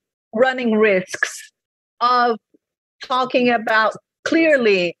of running risks, of talking about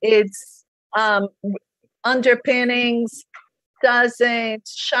clearly its underpinnings, doesn't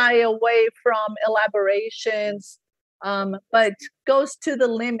shy away from elaborations, but goes to the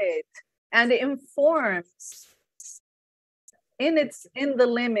limit and informs in the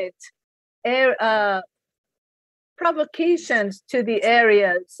limit provocations to the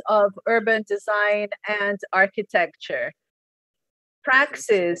areas of urban design and architecture.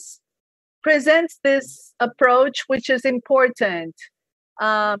 Praxis presents this approach, which is important,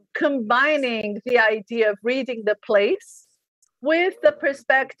 combining the idea of reading the place with the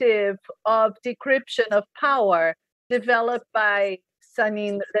perspective of decryption of power developed by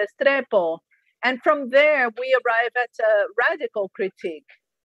Sanin Restrepo. And from there, we arrive at a radical critique.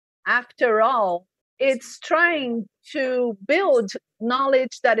 After all, it's trying to build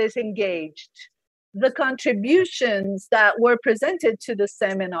knowledge that is engaged. The contributions that were presented to the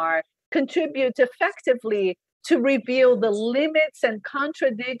seminar contribute effectively to reveal the limits and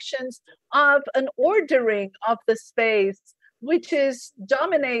contradictions of an ordering of the space, which is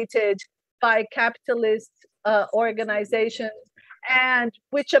dominated by capitalist organizations and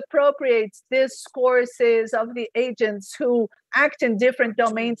which appropriates discourses of the agents who act in different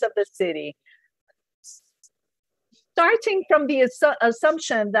domains of the city. Starting from the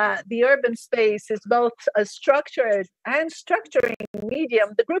assumption that the urban space is both a structured and structuring medium,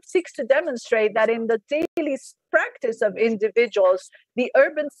 the group seeks to demonstrate that in the daily practice of individuals, the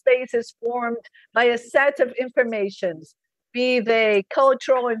urban space is formed by a set of informations, be they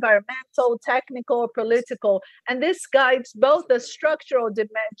cultural, environmental, technical, or political. And this guides both the structural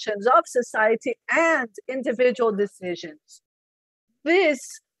dimensions of society and individual decisions. This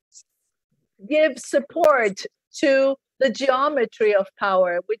gives support to the geometry of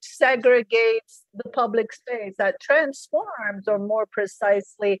power, which segregates the public space, that transforms, or more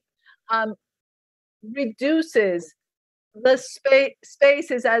precisely, reduces the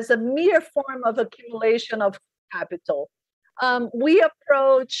spaces as a mere form of accumulation of capital. We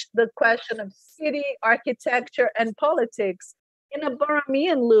approach the question of city, architecture, and politics in a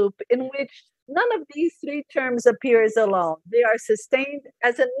Borromean loop in which none of these three terms appears alone. They are sustained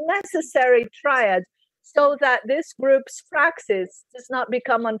as a necessary triad so that this group's praxis does not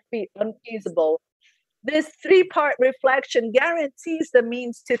become unfeasible. This three-part reflection guarantees the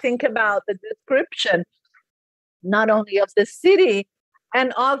means to think about the description not only of the city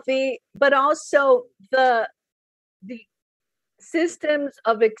and but also the systems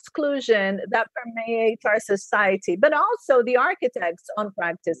of exclusion that permeate our society, but also the architects on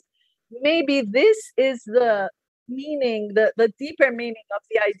practice. Maybe this is the meaning, the deeper meaning of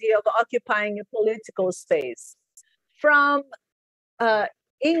the idea of occupying a political space. From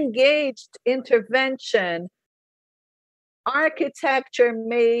engaged intervention, architecture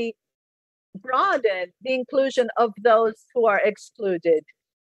may broaden the inclusion of those who are excluded.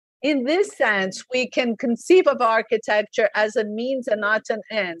 In this sense, we can conceive of architecture as a means and not an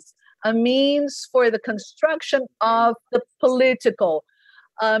end, a means for the construction of the political,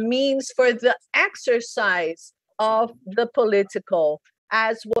 a means for the exercise of the political,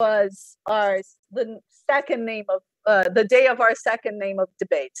 as was the second name of the day of our second name of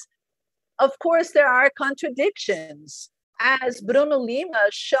debate. Of course, there are contradictions. As Bruno Lima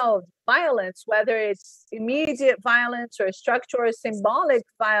showed, violence, whether it's immediate violence or structural or symbolic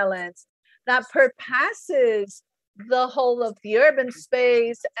violence, that perpasses the whole of the urban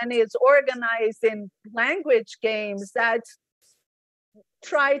space and is organized in language games that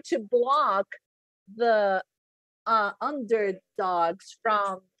try to block the underdogs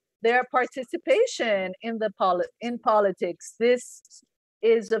from their participation in politics. This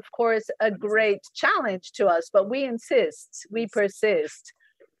is, of course, a great challenge to us, but we insist, we persist.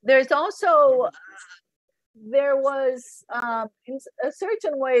 There was, in a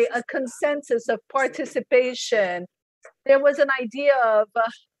certain way, a consensus of participation. There was an idea of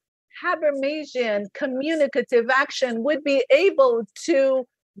Habermasian communicative action would be able to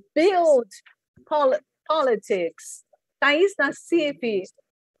build politics. Thais Nassif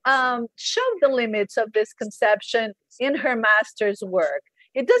showed the limits of this conception in her master's work.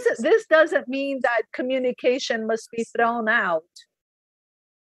 This doesn't mean that communication must be thrown out.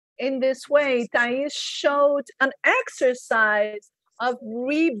 In this way, Thais showed an exercise of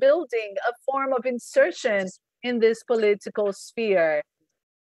rebuilding a form of insertion in this political sphere,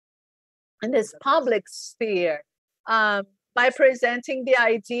 in this public sphere, by presenting the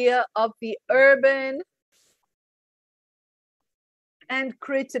idea of the urban and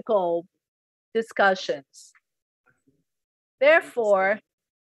critical discussions. Therefore,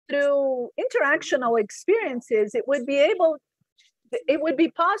 through interactional experiences, it would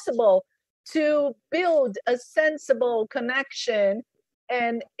be possible to build a sensible connection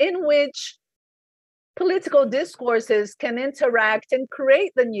and in which political discourses can interact and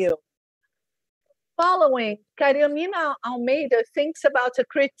create the new. Following, Carolina Almeida thinks about a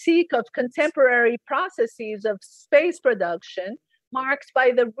critique of contemporary processes of space production marked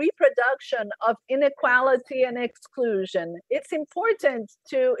by the reproduction of inequality and exclusion. It's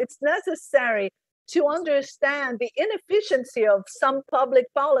necessary to understand the inefficiency of some public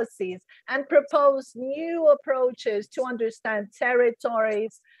policies and propose new approaches to understand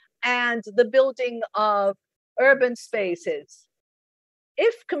territories and the building of urban spaces.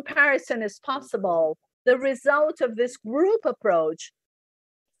 If comparison is possible, the result of this group approach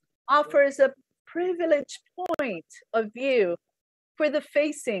offers a privileged point of view for the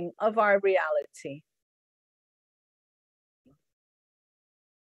facing of our reality.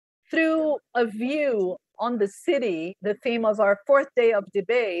 Through a view on the city, the theme of our fourth day of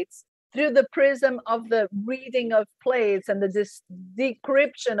debates, through the prism of the reading of plays and the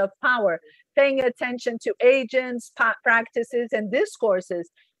decryption of power, paying attention to agents, practices, and discourses,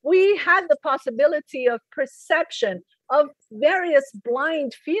 we had the possibility of perception of various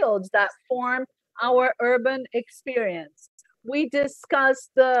blind fields that form our urban experience. We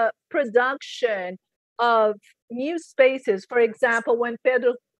discussed the production of new spaces. For example, when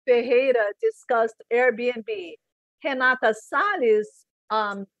Pedro Ferreira discussed Airbnb, Renata Salles,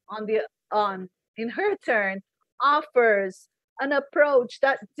 in her turn, offers an approach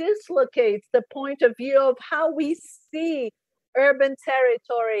that dislocates the point of view of how we see urban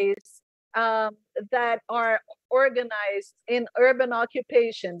territories that are organized in urban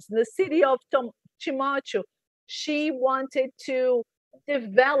occupations. The city of Timóteo, she wanted to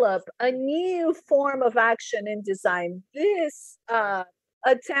develop a new form of action in design. This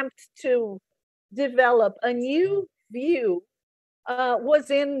attempt to develop a new view was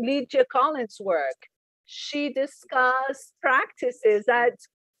in Lydia Collins' work. She discussed practices that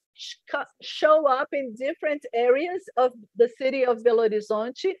show up in different areas of the city of Belo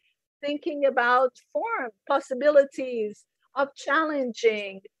Horizonte, thinking about possibilities of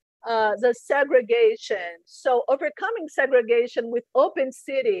challenging the segregation. So overcoming segregation with open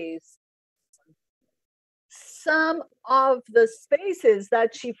cities. Some of the spaces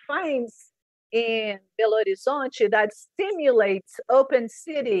that she finds in Belo Horizonte that stimulates open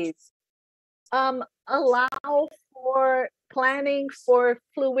cities allow for planning for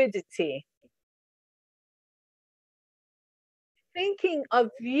fluidity. Thinking of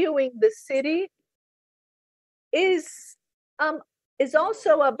viewing the city is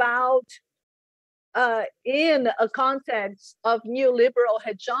also about in a context of neoliberal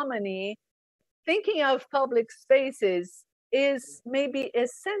hegemony, thinking of public spaces is maybe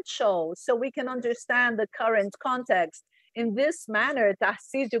essential so we can understand the current context. In this manner,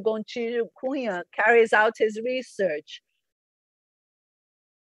 Tarcísio Gontijo Cunha carries out his research.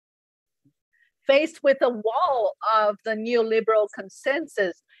 Faced with a wall of the neoliberal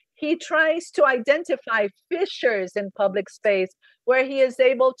consensus, he tries to identify fissures in public space where he is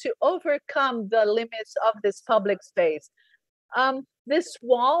able to overcome the limits of this public space. This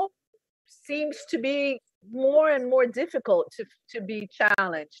wall seems to be more and more difficult to be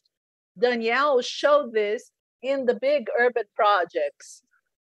challenged. Danielle showed this in the big urban projects.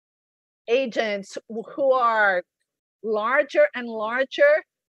 Agents who are larger and larger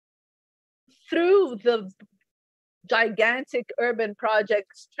through the gigantic urban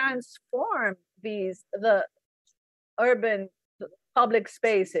projects transform the urban public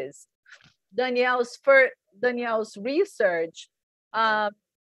spaces. Danielle's research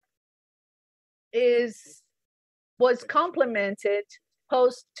was complemented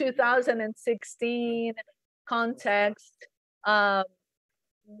post 2016 context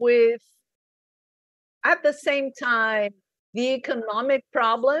with, at the same time, the economic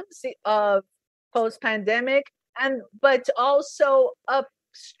problems of post-pandemic, but also a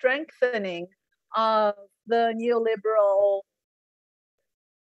strengthening of the neoliberal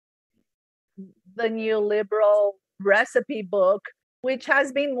recipe book, which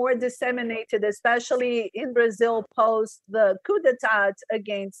has been more disseminated, especially in Brazil post the coup d'etat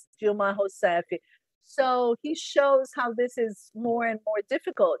against Dilma Rousseff. So he shows how this is more and more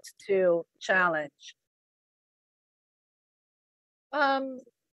difficult to challenge.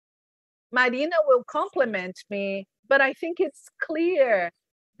 Marina will complement me, but I think it's clear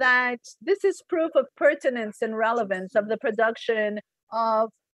that this is proof of pertinence and relevance of the production of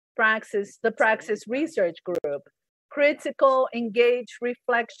Praxis, the Praxis Research Group. Critical, engaged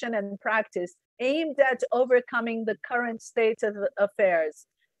reflection and practice aimed at overcoming the current state of affairs.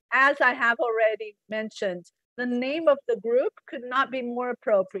 As I have already mentioned, the name of the group could not be more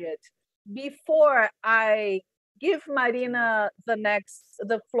appropriate. Before I give Marina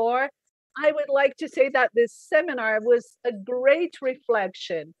the floor, I would like to say that this seminar was a great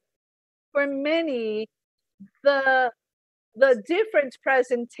reflection. For many, the different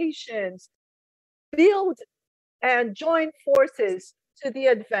presentations build and join forces to the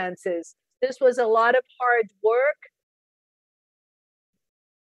advances. This was a lot of hard work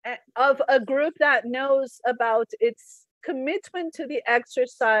of a group that knows about its commitment to the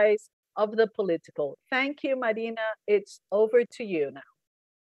exercise of the political. Thank you, Marina. It's over to you now.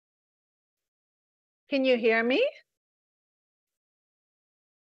 Can you hear me?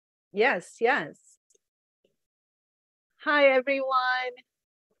 Yes, yes. Hi, everyone.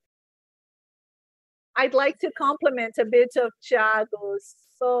 I'd like to compliment a bit of Thiago's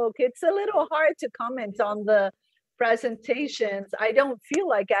talk. It's a little hard to comment on the presentations. I don't feel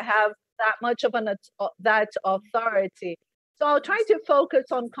like I have that much of that authority. So I'll try to focus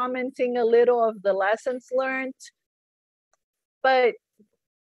on commenting a little of the lessons learned. But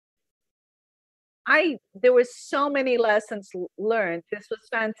there were so many lessons learned. This was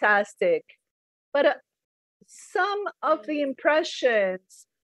fantastic. But some of the impressions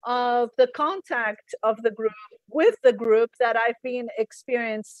of the contact of the group with the group that I've been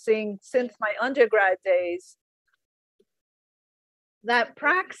experiencing since my undergrad days, that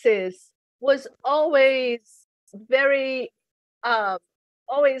Praxis was always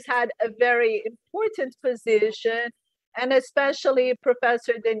always had a very important position, and especially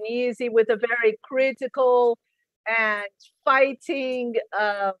Professor Denise with a very critical and fighting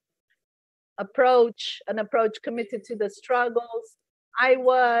approach, an approach committed to the struggles. I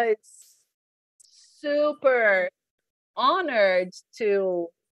was super honored to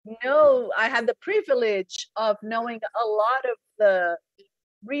know, I had the privilege of knowing a lot of the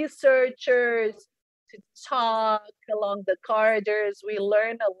researchers, to talk along the corridors. We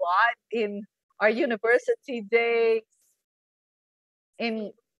learn a lot in our university days,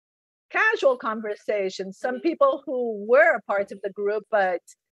 in casual conversations. Some people who were a part of the group, but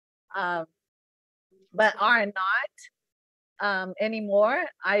are not anymore.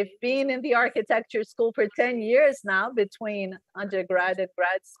 I've been in the architecture school for 10 years now, between undergrad and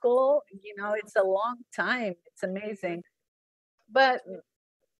grad school. You know, it's a long time. It's amazing. But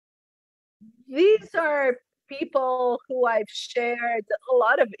these are people who I've shared a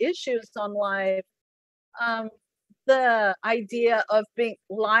lot of issues on life. The idea of being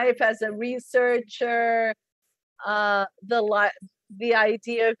life as a researcher, the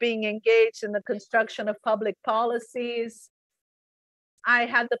idea of being engaged in the construction of public policies, I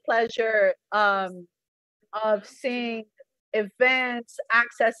had the pleasure of seeing events,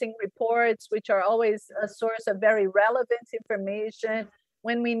 accessing reports, which are always a source of very relevant information.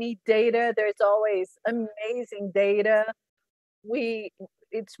 When we need data, there's always amazing data.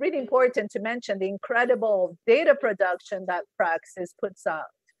 It's really important to mention the incredible data production that Praxis puts out.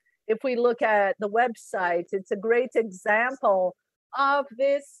 If we look at the website, it's a great example of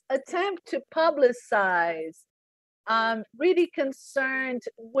this attempt to publicize, really concerned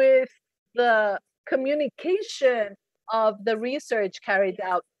with the communication of the research carried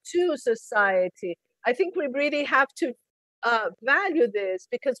out to society. I think we really have to value this,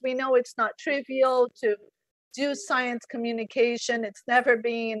 because we know it's not trivial to do science communication. It's never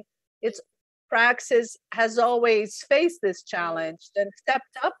been, Praxis has always faced this challenge and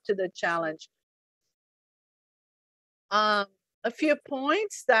stepped up to the challenge. A few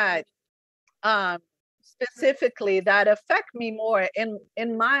points that specifically that affect me more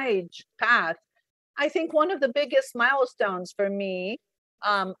in my path. I think one of the biggest milestones for me,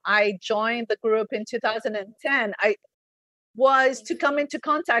 I joined the group in 2010. Was to come into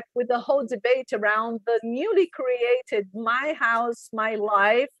contact with the whole debate around the newly created My House, My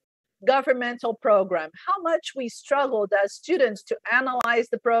Life governmental program. How much we struggled as students to analyze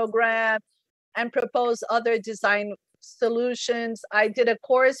the program and propose other design solutions. I did a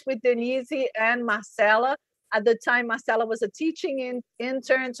course with Denise and Marcela. At the time, Marcela was a teaching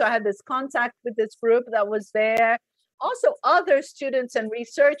intern, so I had this contact with this group that was there. Also, other students and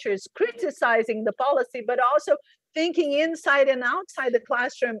researchers criticizing the policy, but also thinking inside and outside the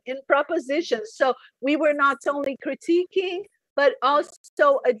classroom in propositions. So we were not only critiquing, but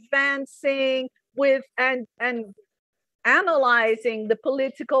also advancing with and analyzing the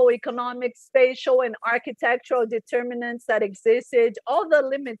political, economic, spatial, and architectural determinants that existed, all the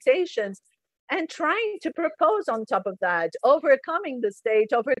limitations, and trying to propose on top of that, overcoming the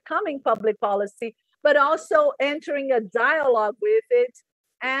state, overcoming public policy, but also entering a dialogue with it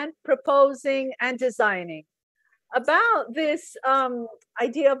and proposing and designing. About this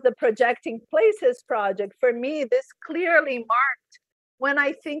idea of the Projecting Places project, for me, this clearly marked when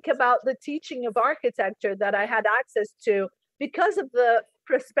I think about the teaching of architecture that I had access to because of the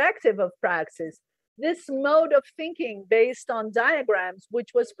perspective of Praxis. This mode of thinking based on diagrams,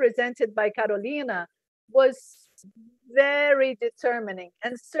 which was presented by Carolina, was very determining.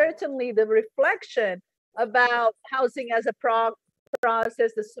 And certainly the reflection about housing as a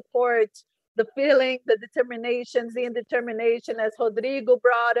process, the support, the feeling, the determinations, the indetermination, as Rodrigo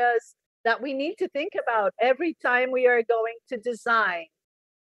brought us, that we need to think about every time we are going to design.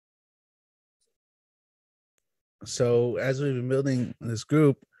 So as we've been building this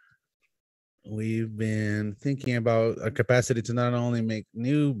group, we've been thinking about our capacity to not only make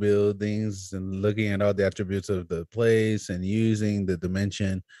new buildings and looking at all the attributes of the place and using the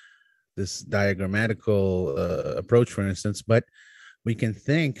dimension, this diagrammatical approach, for instance, but we can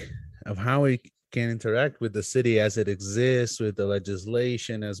think of how we can interact with the city as it exists, with the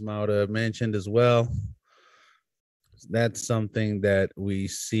legislation, as Maura mentioned as well. That's something that we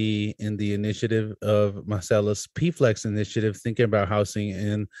see in the initiative of Marcela's PFLEX initiative, thinking about housing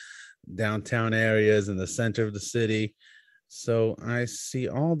in downtown areas in the center of the city. So I see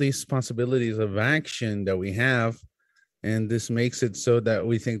all these possibilities of action that we have, and this makes it so that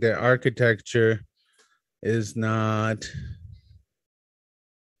we think that architecture is not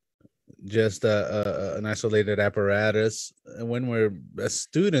just an isolated apparatus. When we're as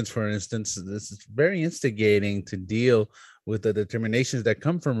students, for instance, this is very instigating to deal with the determinations that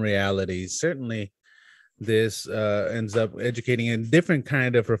come from reality. Certainly, this ends up educating a different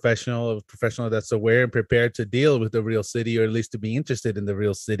kind of professional that's aware and prepared to deal with the real city, or at least to be interested in the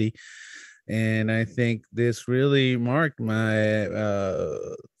real city. And I think this really marked my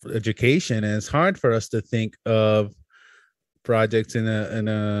education. And it's hard for us to think of projects in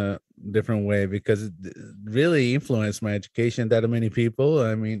a different way, because it really influenced my education that of many people.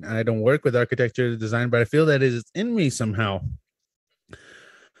 I mean, I don't work with architecture design, but I feel that it is in me somehow.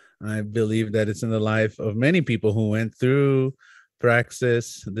 I believe that it's in the life of many people who went through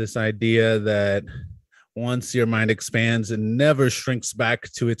Praxis, this idea that once your mind expands, it never shrinks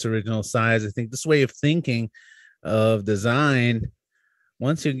back to its original size. I think this way of thinking of design,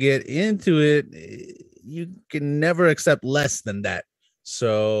 once you get into it, you can never accept less than that.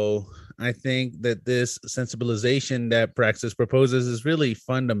 So I think that this sensibilization that Praxis proposes is really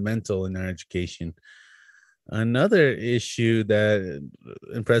fundamental in our education. Another issue that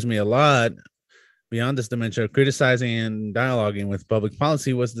impressed me a lot, beyond this dimension of criticizing and dialoguing with public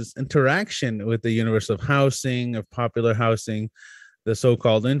policy, was this interaction with the universe of housing, of popular housing, the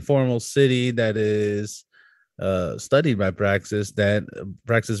so-called informal city that is studied by Praxis, that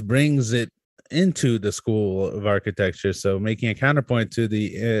Praxis brings it into the School of Architecture. So making a counterpoint to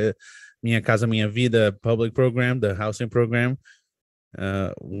the Minha Casa Minha Vida public program, the housing program.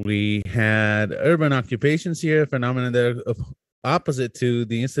 We had urban occupations here, a phenomenon that are opposite to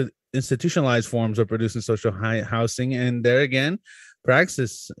the institutionalized forms of producing social housing. And there again,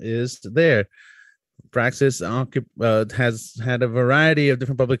 Praxis is there. Praxis has had a variety of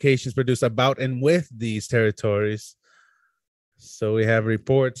different publications produced about and with these territories. So we have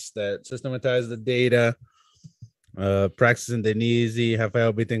reports that systematize the data. Praxis and Denise,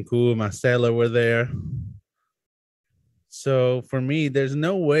 Rafael Bittencourt, Marcela were there. So for me, there's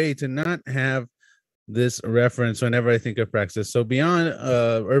no way to not have this reference whenever I think of Praxis. So beyond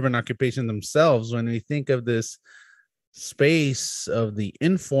urban occupation themselves, when we think of this space of the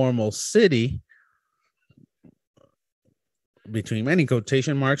informal city, between many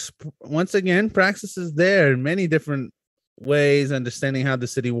quotation marks, once again, Praxis is there in many different ways, understanding how the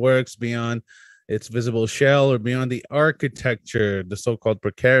city works beyond its visible shell or beyond the architecture, the so-called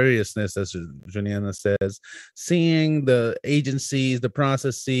precariousness, as Juliana says, seeing the agencies, the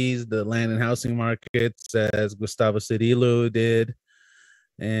processes, the land and housing markets, as Gustavo Cirillo did,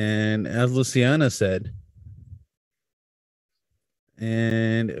 and as Luciana said.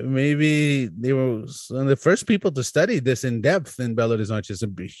 And maybe they were some of the first people to study this in depth in Belo Horizonte. It's a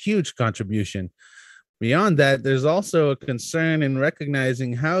huge contribution. Beyond that, there's also a concern in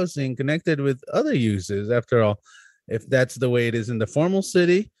recognizing housing connected with other uses. After all, if that's the way it is in the formal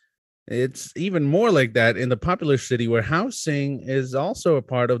city, it's even more like that in the popular city, where housing is also a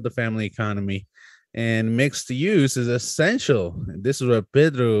part of the family economy, and mixed use is essential. This is what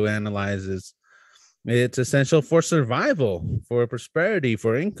Pedro analyzes. It's essential for survival, for prosperity,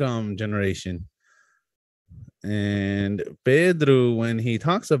 for income generation. And Pedro, when he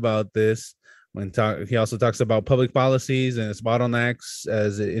talks about this, he also talks about public policies and its bottlenecks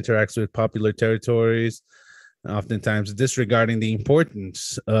as it interacts with popular territories, oftentimes disregarding the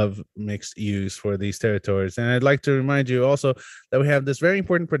importance of mixed use for these territories. And I'd like to remind you also that we have this very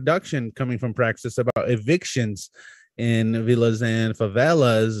important production coming from Praxis about evictions in villas and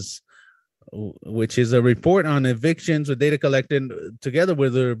favelas, which is a report on evictions with data collected together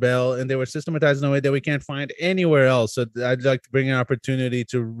with the Rebel, and they were systematized in a way that we can't find anywhere else. So I'd like to bring an opportunity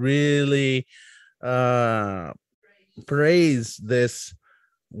to really praise this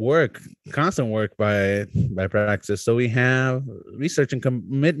work, constant work by Praxis. So we have research and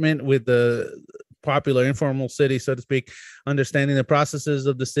commitment with the popular informal city, so to speak, understanding the processes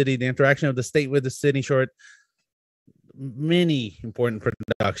of the city, the interaction of the state with the city, short, many important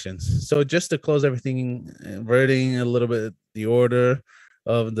productions. So just to close everything, inverting a little bit the order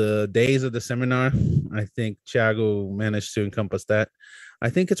of the days of the seminar, I think Thiago managed to encompass that. I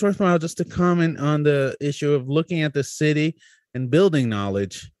think it's worthwhile just to comment on the issue of looking at the city and building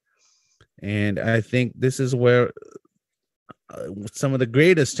knowledge. And I think this is where some of the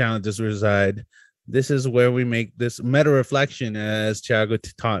greatest challenges reside. This is where we make this meta-reflection, as Thiago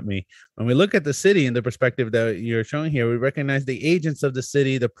taught me. When we look at the city in the perspective that you're showing here, we recognize the agents of the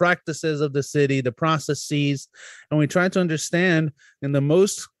city, the practices of the city, the processes, and we try to understand in the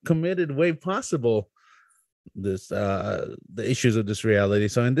most committed way possible this the issues of this reality.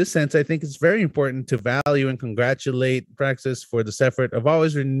 So in this sense, I think it's very important to value and congratulate Praxis for this effort of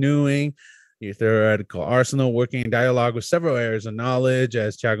always renewing your theoretical arsenal, working in dialogue with several areas of knowledge.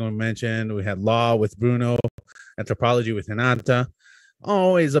 As Thiago mentioned, we had law with Bruno, anthropology with Renata,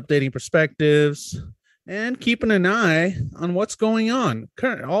 always updating perspectives and keeping an eye on what's going on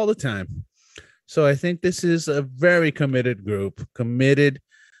current all the time. So I think this is a very committed group, committed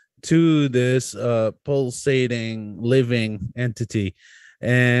to this pulsating, living entity.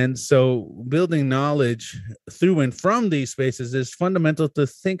 And so building knowledge through and from these spaces is fundamental to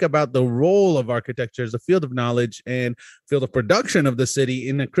think about the role of architecture as a field of knowledge and field of production of the city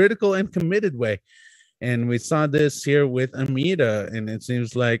in a critical and committed way. And we saw this here with Amira, and it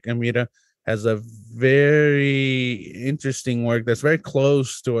seems like Amira has a very interesting work that's very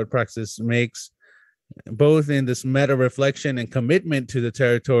close to what Praxis makes, both in this meta reflection and commitment to the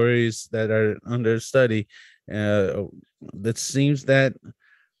territories that are under study. That seems that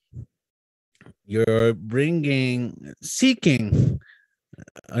you're seeking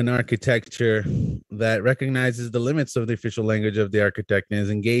an architecture that recognizes the limits of the official language of the architect and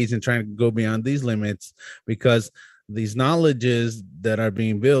is engaged in trying to go beyond these limits, because these knowledges that are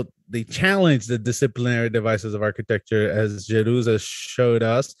being built, they challenge the disciplinary devices of architecture, as Jerusa showed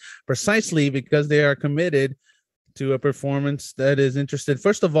us, precisely because they are committed to a performance that is interested,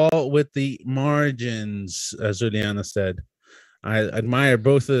 first of all, with the margins, as Juliana said. I admire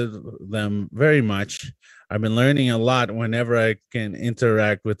both of them very much. I've been learning a lot whenever I can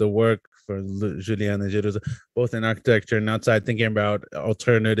interact with the work for Juliana Jerusa, both in architecture and outside, thinking about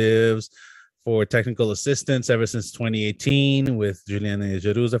alternatives for technical assistance ever since 2018 with Juliana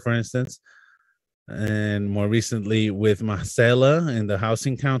Jerusa, for instance, and more recently with Marcela in the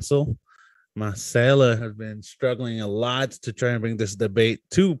Housing Council. Marcela has been struggling a lot to try and bring this debate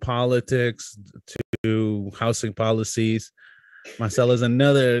to politics, to housing policies. Marcela is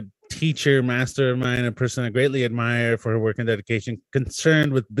another teacher, master of mine, a person I greatly admire for her work and dedication,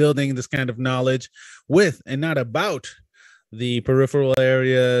 concerned with building this kind of knowledge with and not about the peripheral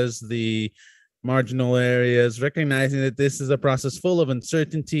areas, the marginal areas, recognizing that this is a process full of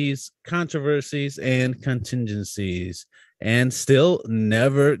uncertainties, controversies, and contingencies, and still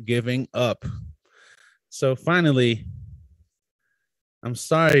never giving up. So finally, I'm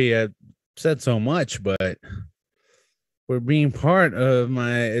sorry I said so much, but for being part of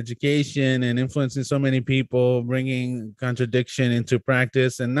my education and influencing so many people, bringing contradiction into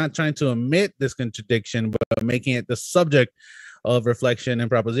practice and not trying to omit this contradiction, but making it the subject of reflection and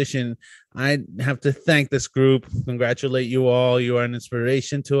proposition. I have to thank this group, congratulate you all. You are an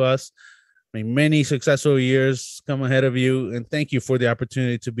inspiration to us. May many successful years come ahead of you, and thank you for the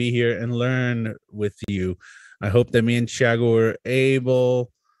opportunity to be here and learn with you. I hope that me and Thiago were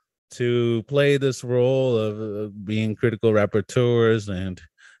able to play this role of being critical rapporteurs and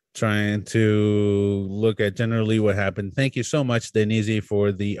trying to look at generally what happened. Thank you so much, Denise,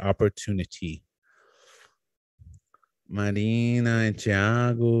 for the opportunity. Marina and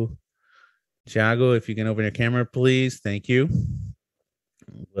Thiago. Thiago, if you can open your camera, please. Thank you.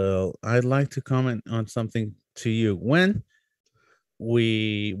 Well, I'd like to comment on something to you. When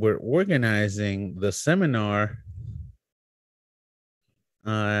we were organizing the seminar,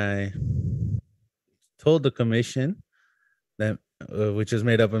 I told the commission that, which is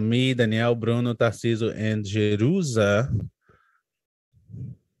made up of me, Daniel, Bruno, Tarciso, and Jerusa,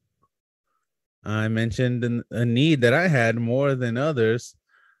 I mentioned a need that I had more than others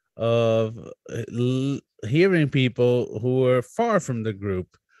of hearing people who are far from the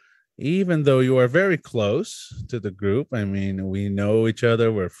group, even though you are very close to the group. I mean, we know each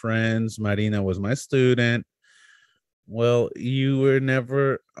other, we're friends. Marina was my student. Well, you were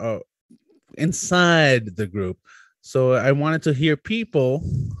never inside the group. So I wanted to hear people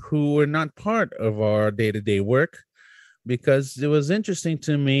who were not part of our day-to-day work, because it was interesting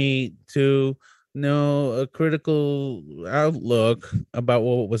to me to know a critical outlook about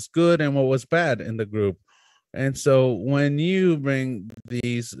what was good and what was bad in the group. And so when you bring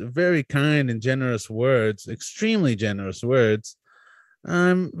these very kind and generous words, extremely generous words,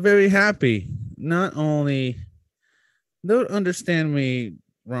 I'm very happy. Not only, don't understand me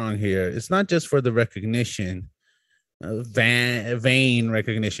wrong here, it's not just for the recognition, vain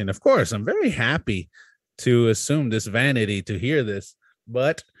recognition. Of course, I'm very happy to assume this vanity, to hear this,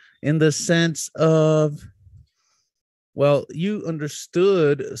 but in the sense of, well, you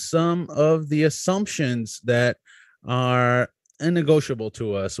understood some of the assumptions that are unnegotiable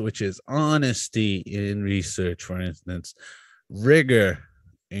to us, which is honesty in research, for instance, rigor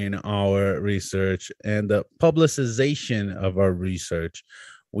in our research, and the publicization of our research.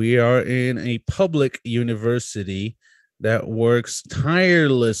 We are in a public university that works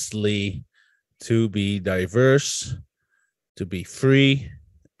tirelessly to be diverse, to be free,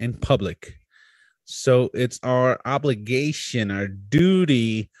 and public. So it's our obligation, our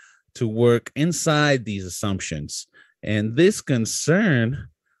duty to work inside these assumptions. And this concern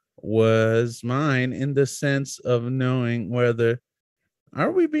was mine in the sense of knowing whether,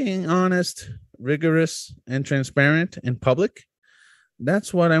 are we being honest, rigorous, and transparent in public?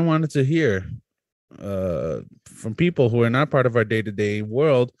 That's what I wanted to hear from people who are not part of our day-to-day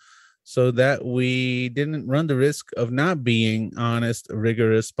world, so that we didn't run the risk of not being honest,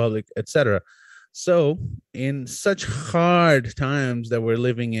 rigorous, public, etc. So in such hard times that we're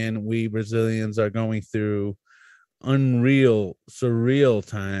living in, we Brazilians are going through unreal, surreal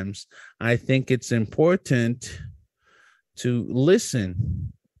times. I think it's important to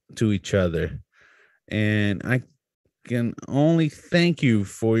listen to each other. And I can only thank you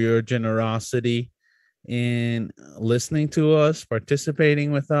for your generosity in listening to us,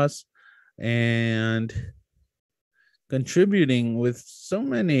 participating with us, and contributing with so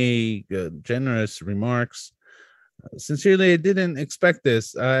many generous remarks. Sincerely, I didn't expect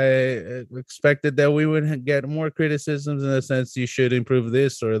this. I expected that we would get more criticisms in the sense you should improve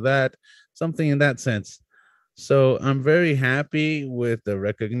this or that, something in that sense. So I'm very happy with the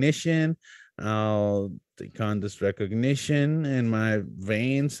recognition. I'll take on this recognition in my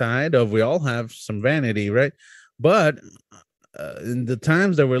vain side of, we all have some vanity, right? But in the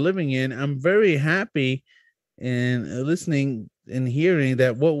times that we're living in, I'm very happy in listening and hearing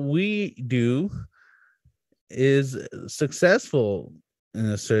that what we do is successful in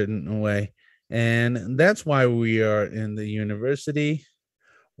a certain way. And that's why we are in the university.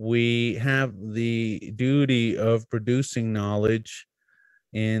 We have the duty of producing knowledge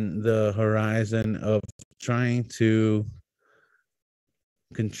in the horizon of trying to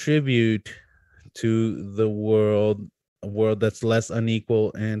contribute to the world, a world that's less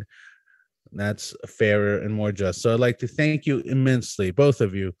unequal and that's fairer and more just. So I'd like to thank you immensely, both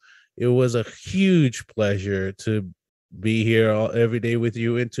of you. It was a huge pleasure to be here every day with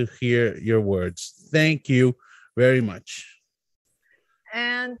you and to hear your words. Thank you very much.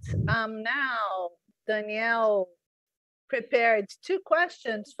 And now Danielle prepared 2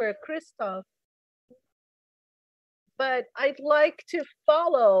 questions for Christoph, but I'd like to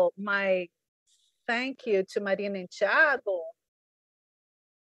follow my thank you to Marina and Thiago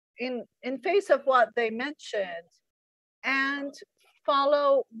in face of what they mentioned, and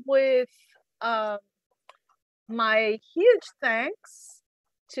follow with my huge thanks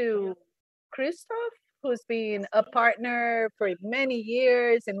to Christoph, who's been a partner for many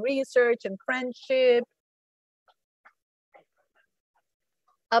years in research and friendship,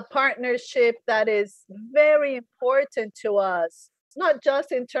 a partnership that is very important to us, not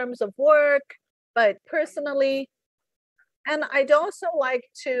just in terms of work, but personally. And I'd also like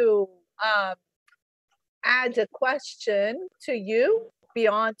to add a question to you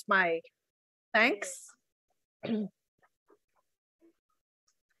beyond my thanks.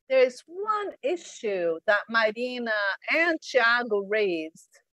 There's one issue that Marina and Thiago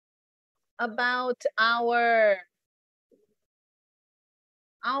raised about our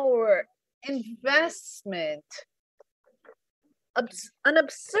investment, an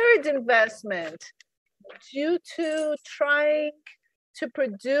absurd investment due to trying to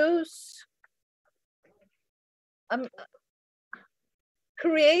produce,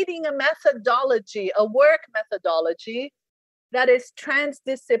 creating a methodology, a work methodology that is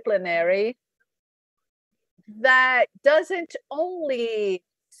transdisciplinary, that doesn't only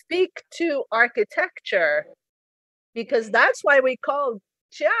speak to architecture, because that's why we call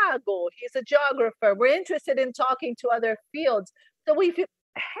Thiago, he's a geographer. We're interested in talking to other fields. So we've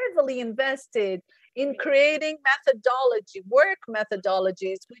heavily invested in creating methodology, work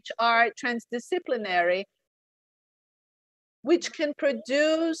methodologies, which are transdisciplinary, which can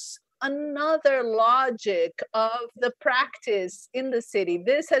produce another logic of the practice in the city.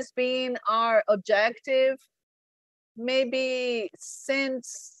 This has been our objective, maybe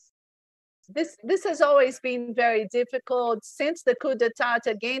since this has always been very difficult since the coup d'etat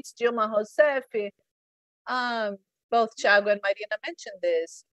against Dilma Rousseff. Both Thiago and Marina mentioned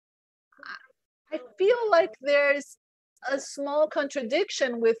this. I feel like there's a small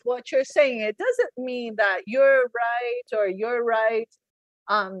contradiction with what you're saying. It doesn't mean that you're right or you're right,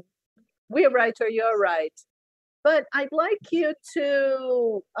 we're right or you're right. But I'd like you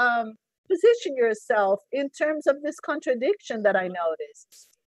to position yourself in terms of this contradiction that I noticed.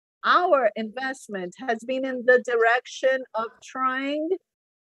 Our investment has been in the direction of trying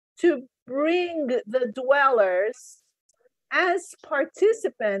to bring the dwellers as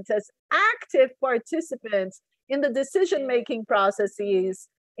participants, as active participants in the decision-making processes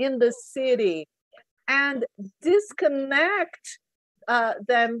in the city, and disconnect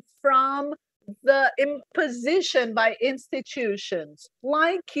them from the imposition by institutions.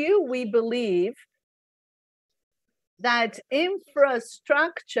 Like you, we believe that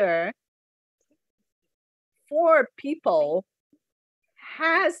infrastructure for people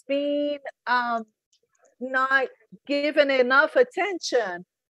has been not given enough attention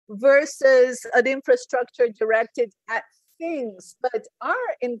versus an infrastructure directed at things. But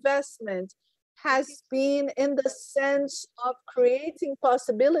our investment has been in the sense of creating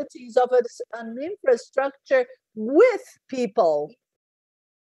possibilities of an infrastructure with people.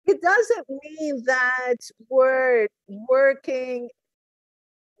 It doesn't mean that we're working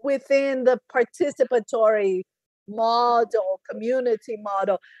within the participatory model, community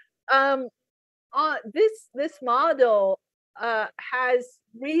model. This model has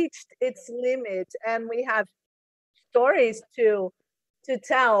reached its limit, and we have stories to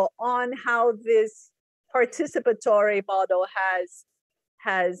tell on how this participatory model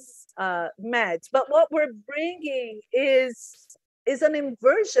has met. But what we're bringing is an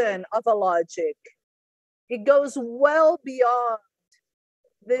inversion of a logic. It goes well beyond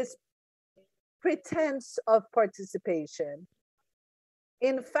this pretense of participation.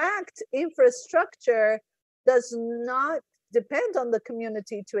 In fact, infrastructure does not depend on the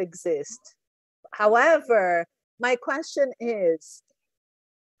community to exist. However, my question is,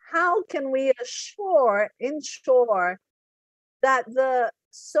 how can we ensure that the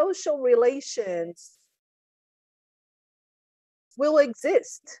social relations will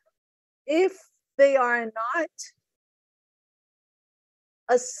exist if they are not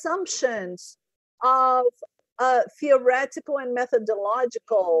assumptions of a theoretical and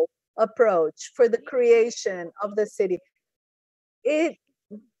methodological approach for the creation of the city? It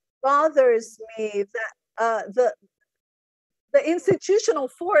bothers me that the institutional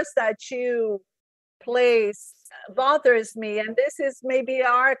force that you place bothers me, and this is maybe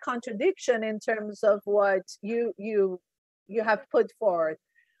our contradiction in terms of what you have put forward.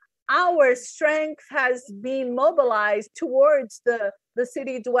 Our strength has been mobilized towards the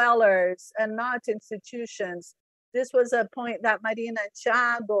city dwellers and not institutions. This was a point that Marina and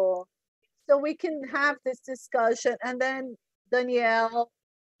Thiago, so we can have this discussion, and then Daniel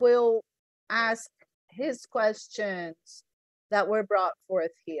will ask his questions that were brought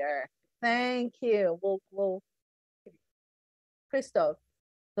forth here. Thank you. We'll Christoph,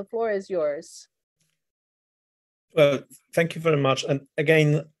 the floor is yours. Well, thank you very much. And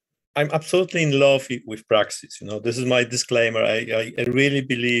again, I'm absolutely in love with Praxis. This is my disclaimer. I really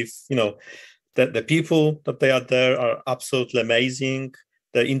believe, that the people that they are there are absolutely amazing.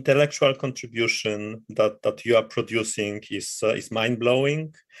 The intellectual contribution that you are producing is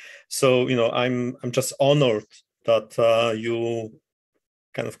mind-blowing. So, I'm just honored that you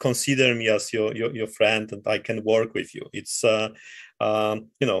kind of consider me as your friend and I can work with you. It's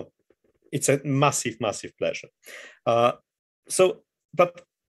it's a massive pleasure. But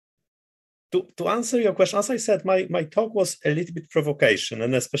to answer your question, as I said, my talk was a little bit provocation,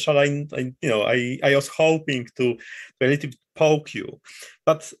 and especially I was hoping to a little bit poke you,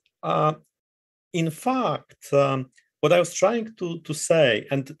 but in fact, what I was trying to say,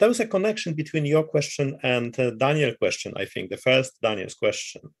 and there was a connection between your question and Daniel's question. I think the first Daniel's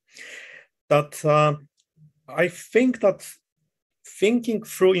question, that I think that thinking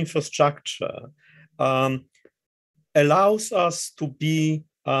through infrastructure allows us to be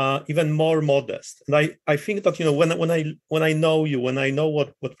even more modest. And I think that when I know you, when I know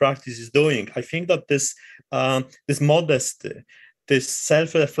what Praxis is doing, I think that this modesty, this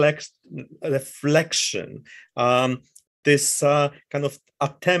self-reflection, this kind of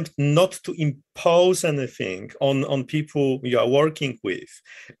attempt not to impose anything on people you are working with,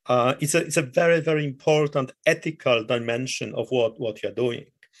 it's a very, very important ethical dimension of what you're doing.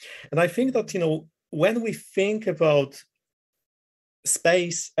 And I think that when we think about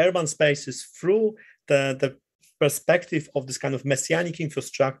urban spaces through the perspective of this kind of messianic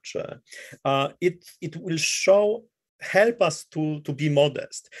infrastructure, it will help us to be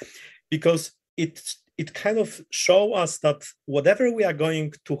modest, because it kind of shows us that whatever we are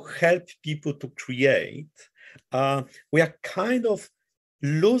going to help people to create, we are kind of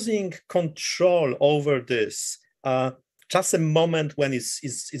losing control over this just a moment when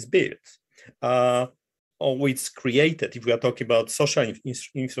it's built. Or it's created, if we are talking about social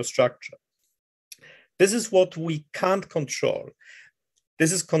infrastructure. This is what we can't control.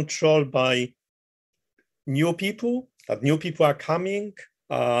 This is controlled by new people, that new people are coming.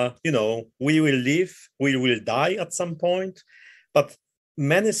 We will live, we will die at some point, but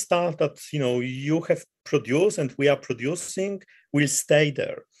many stuff that you have produced and we are producing will stay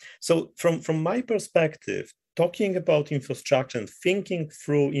there. So from my perspective, talking about infrastructure and thinking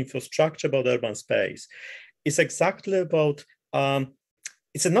through infrastructure about urban space is exactly about,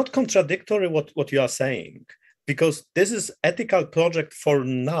 it's not contradictory what you are saying, because this is ethical project for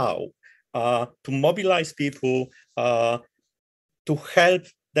now, to mobilize people, to help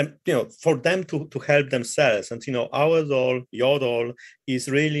them, for them to help themselves. And, our role, your role is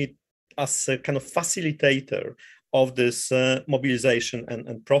really as a kind of facilitator of this mobilization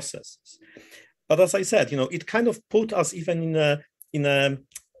and processes. But as I said, it kind of put us even in a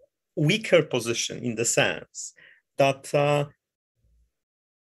weaker position, in the sense that,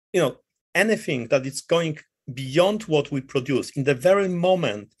 anything that is going beyond what we produce, in the very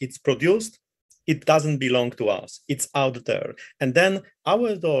moment it's produced, it doesn't belong to us. It's out there. And then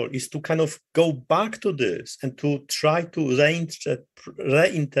our role is to kind of go back to this and to try to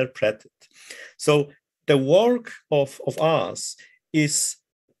reinterpret it. So the work of us is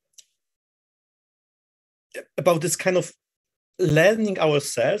about this kind of learning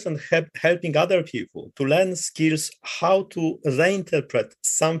ourselves and helping other people to learn skills, how to reinterpret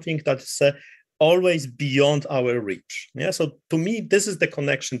something that's always beyond our reach. Yeah. So to me, this is the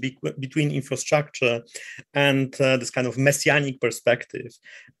connection between infrastructure and this kind of messianic perspective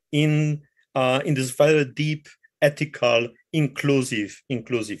in this very deep, ethical, inclusive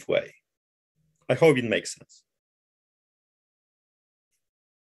way. I hope it makes sense.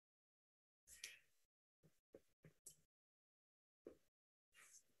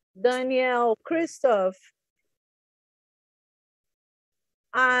 Daniel, Christoph,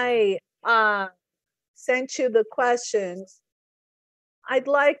 I sent you the questions. I'd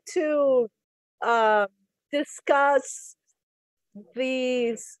like to discuss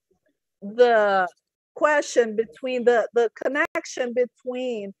the question between the connection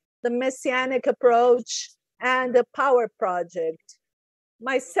between the messianic approach and the power project.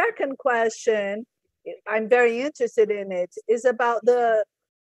 My second question, I'm very interested in it, is about the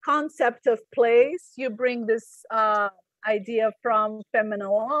concept of place. You bring this idea from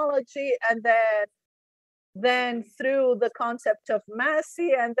phenomenology, and then through the concept of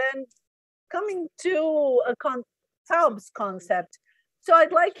Massey, and then coming to a Taub's concept. So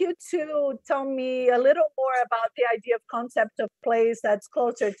I'd like you to tell me a little more about the idea of concept of place that's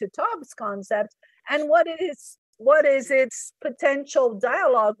closer to Taub's concept, and what is its potential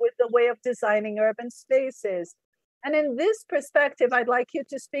dialogue with the way of designing urban spaces. And in this perspective, I'd like you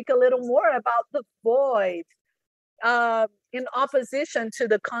to speak a little more about the void in opposition to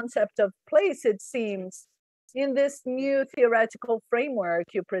the concept of place, it seems, in this new theoretical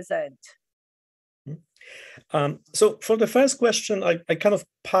framework you present. So for the first question, I kind of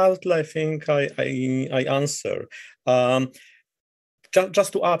partly, I think I answer.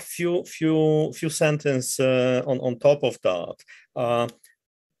 Just to add few sentences on top of that.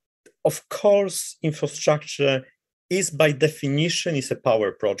 Of course, infrastructure is by definition is a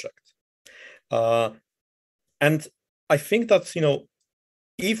power project, and I think that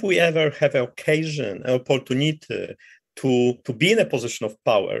if we ever have an occasion, an opportunity to be in a position of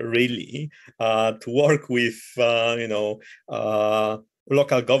power, really, to work with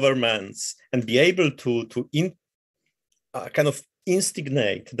local governments and be able to kind of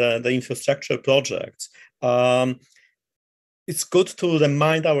instigate the infrastructure projects, it's good to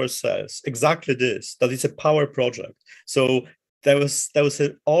remind ourselves exactly this, that it's a power project. So there was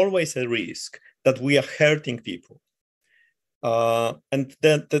always a risk that we are hurting people. And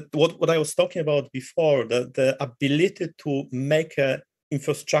what I was talking about before, the ability to make an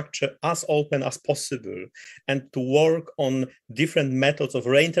infrastructure as open as possible and to work on different methods of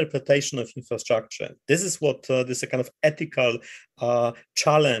reinterpretation of infrastructure. This is what this is a kind of ethical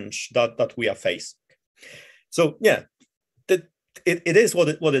challenge that we are facing. So yeah, it is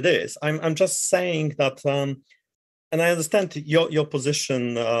what it is. I'm just saying that. And I understand your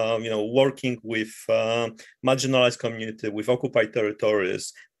position, working with marginalized community, with occupied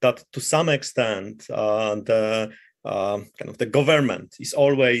territories, that to some extent the government is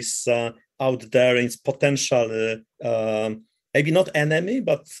always out there in its potential, maybe not enemy,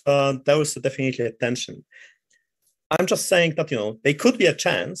 but there is definitely a tension. I'm just saying that there could be a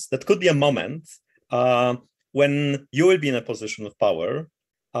chance, that could be a moment when you will be in a position of power,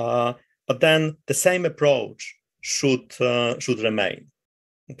 but then the same approach should remain.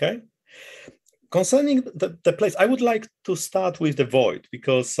 Okay. Concerning the place, I would like to start with the void,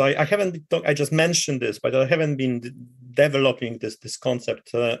 because I haven't been I just mentioned this, but I haven't been developing this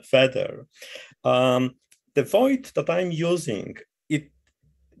concept further. The void that I'm using,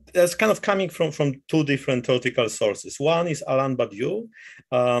 it's kind of coming from two different theoretical sources. One is Alain Badiou.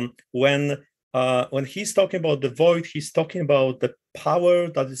 When he's talking about the void, he's talking about the power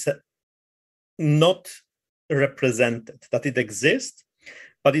that is not represented, that it exists,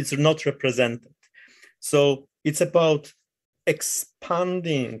 but it's not represented. So it's about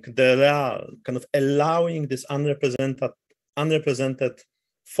expanding the real, kind of allowing this unrepresented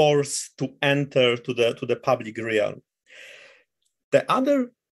force to enter to the public realm. The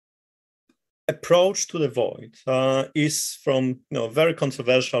other approach to the void is from a very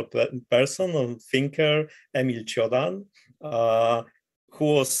controversial person or thinker, Émile Cioran, who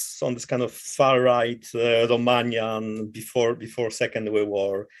was on this kind of far-right Romanian before Second World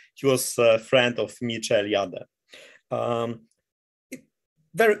War. He was a friend of Mircea Eliade.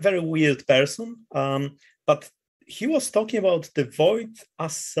 Very, very weird person, but he was talking about the void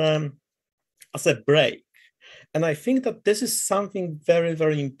as a break. And I think that this is something very,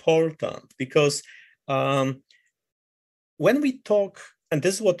 very important, because when we talk, and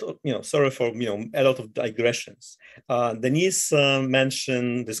this is what, sorry for, a lot of digressions. Denise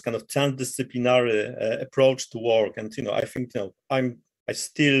mentioned this kind of transdisciplinary approach to work. And, I think, I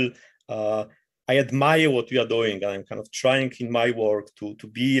admire what you are doing. And I'm kind of trying in my work to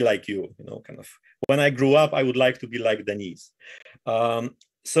be like you, kind of, when I grew up, I would like to be like Denise.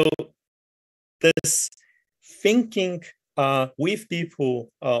 So this thinking with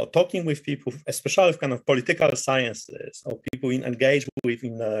people, talking with people, especially kind of political sciences, or people engaged with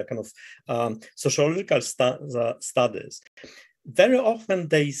in kind of sociological studies, very often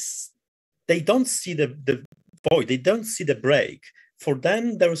they don't see the void, they don't see the break. for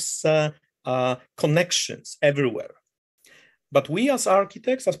them, there's connections everywhere. But we as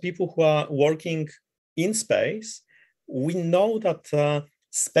architects, as people who are working in space, we know that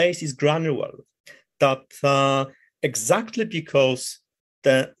space is granular, that exactly because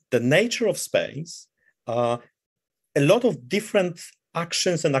the nature of space, a lot of different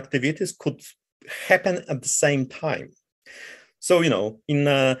actions and activities could happen at the same time. So, in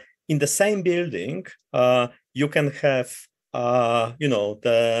the same building, you can have,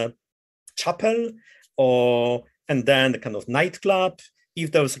 the chapel and then the kind of nightclub.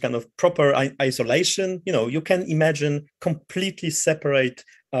 If there's a kind of proper isolation, you can imagine completely separate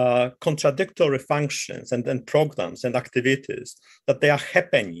contradictory functions and programs and activities that they are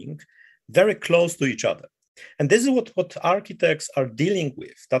happening very close to each other. And this is what architects are dealing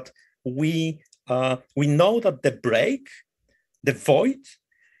with, that we know that the break, the void,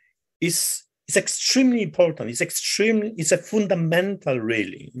 is extremely important. It's a fundamental,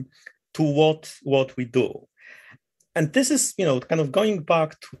 really, to what we do. And this is, kind of going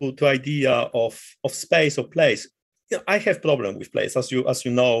back to idea of space or place. I have problem with place, as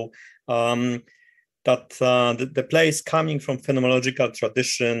you know, that the place coming from phenomenological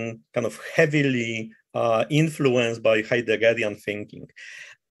tradition, kind of heavily influenced by Heideggerian thinking.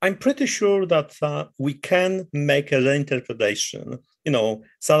 I'm pretty sure that we can make a reinterpretation.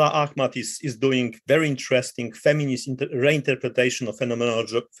 Sarah Ahmad is doing very interesting feminist reinterpretation of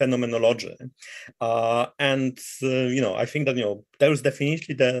phenomenology. And I think that, there is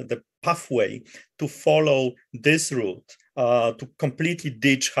definitely the pathway to follow this route, to completely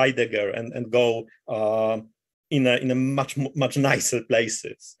ditch Heidegger and go in a much nicer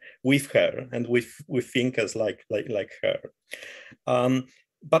places with her and with thinkers like her.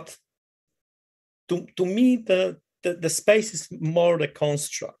 But to me, the space is more the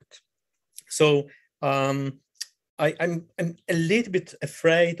construct. So I'm a little bit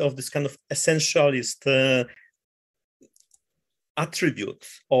afraid of this kind of essentialist attribute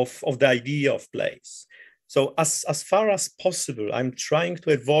of the idea of place. So as far as possible, I'm trying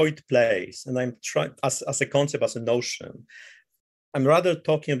to avoid place, and I'm trying as a concept, as a notion. I'm rather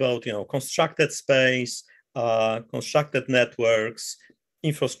talking about constructed space, constructed networks,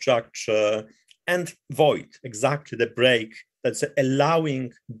 infrastructure, and void, exactly the break that's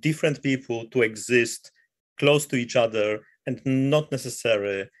allowing different people to exist close to each other and not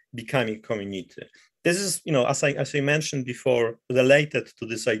necessarily becoming community. This is, as I mentioned before, related to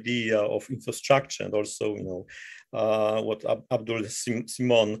this idea of infrastructure, and also, what Abdul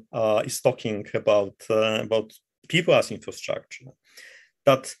Simon is talking about people as infrastructure,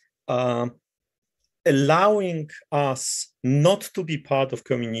 that allowing us not to be part of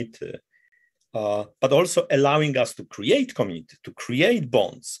community, but also allowing us to create community, to create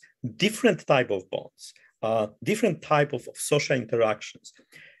bonds, different type of bonds, different type of social interactions.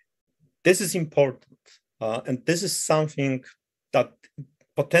 This is important, and this is something that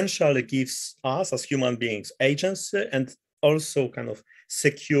potentially gives us as human beings agency and also kind of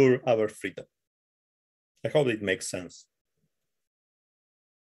secure our freedom. I hope it makes sense.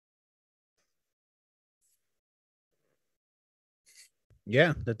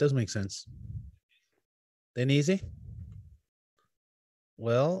 Yeah, that does make sense. Denise?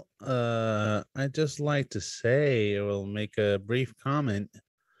 Well, I'd just like to say, or we'll make a brief comment,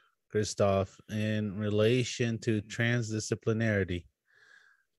 Christoph, in relation to transdisciplinarity.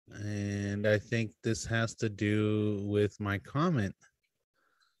 And I think this has to do with my comment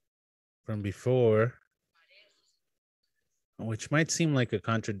from before, which might seem like a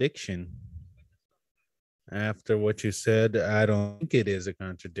contradiction. After what you said, I don't think it is a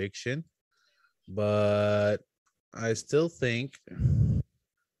contradiction, but I still think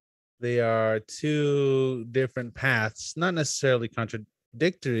they are two different paths, not necessarily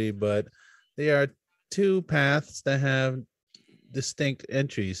contradictory, but they are two paths that have distinct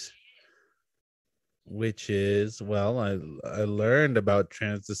entries, which is, well, I learned about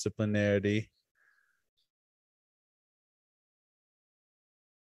transdisciplinarity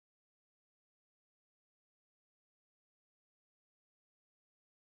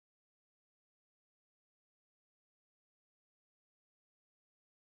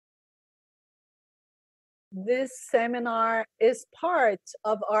This seminar is part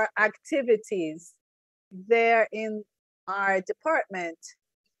of our activities there in our department.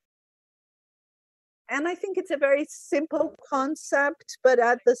 And I think it's a very simple concept, but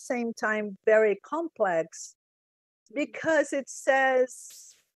at the same time, very complex, because it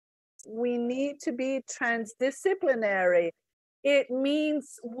says we need to be transdisciplinary. It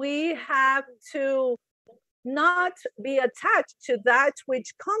means we have to not be attached to that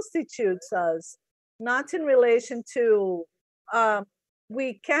which constitutes us, not in relation to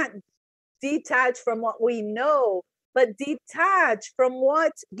we can't detach from what we know, but detach from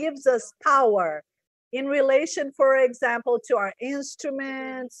what gives us power in relation, for example, to our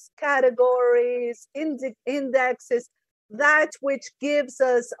instruments, categories, indexes, that which gives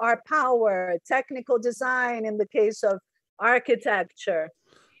us our power, technical design in the case of architecture.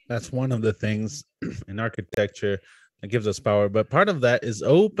 That's one of the things in architecture that gives us power. But part of that is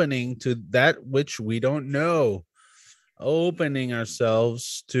opening to that which we don't know, opening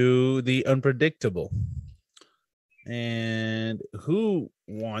ourselves to the unpredictable. And who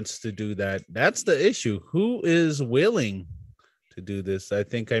wants to do that? That's the issue. Who is willing to do this? I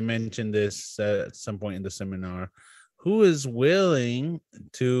think I mentioned this at some point in the seminar. Who is willing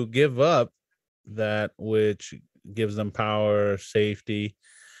to give up that which gives them power, safety?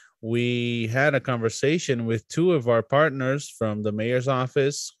 We had a conversation with two of our partners from the mayor's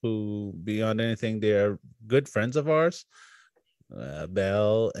office who, beyond anything, they are good friends of ours,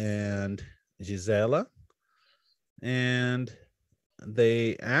 Belle and Gisela. And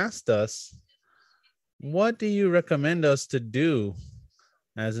they asked us, what do you recommend us to do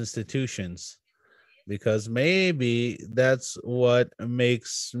as institutions? Because maybe that's what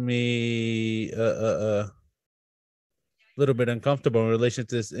makes me a little bit uncomfortable in relation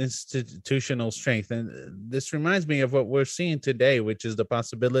to this institutional strength. And this reminds me of what we're seeing today, which is the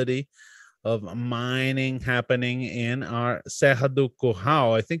possibility of mining happening in our Serra do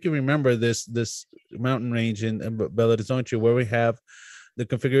Curral. I think you remember this mountain range in Belo Horizonte, where we have the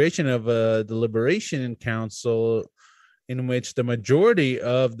configuration of a deliberation council in which the majority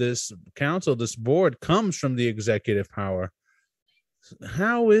of this council, this board, comes from the executive power.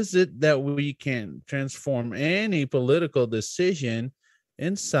 How is it that we can transform any political decision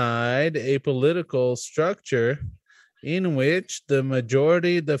inside a political structure in which the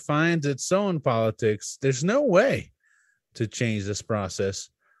majority defines its own politics? There's no way to change this process.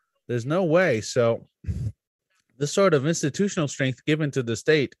 There's no way. So this sort of institutional strength given to the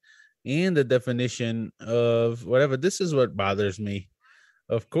state in the definition of whatever, this is what bothers me.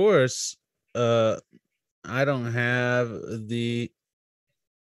 Of course, I don't have the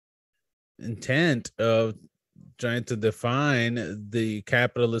intent of trying to define the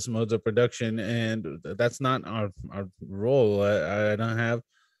capitalist modes of production, and that's not our role. I don't have,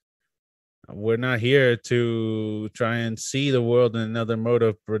 we're not here to try and see the world in another mode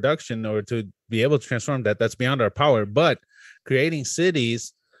of production or to be able to transform that. That's beyond our power. But creating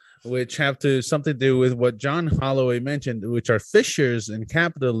cities which have to something to do with what John Holloway mentioned, which are fissures in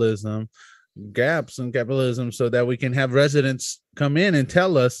capitalism, gaps in capitalism, so that we can have residents come in and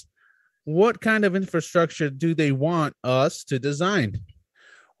tell us what kind of infrastructure do they want us to design?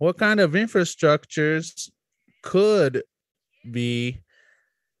 What kind of infrastructures could be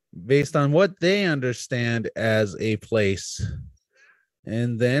based on what they understand as a place?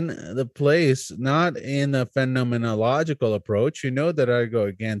 And then the place, not in a phenomenological approach. You know that I go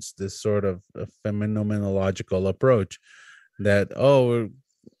against this sort of a phenomenological approach that,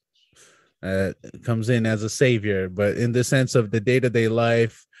 comes in as a savior, but in the sense of the day-to-day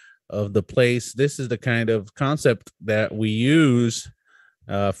life of the place. This is the kind of concept that we use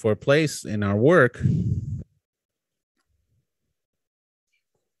for place in our work.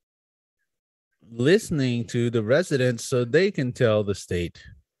 Listening to the residents so they can tell the state.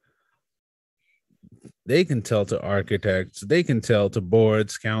 They can tell to architects, they can tell to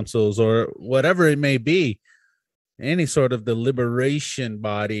boards, councils, or whatever it may be, any sort of deliberation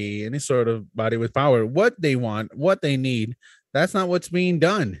body, any sort of body with power, what they want, what they need. That's not what's being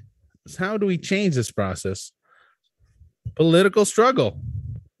done. So how do we change this process? Political struggle.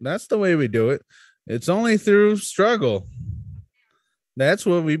 That's the way we do it. It's only through struggle. That's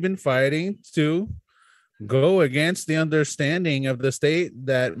what we've been fighting to go against the understanding of the state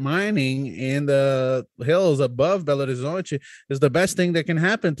that mining in the hills above Belo Horizonte is the best thing that can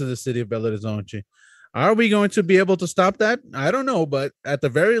happen to the city of Belo Horizonte. Are we going to be able to stop that? I don't know, but at the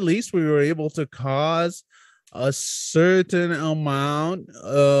very least, we were able to cause a certain amount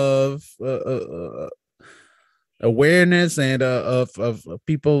of awareness and of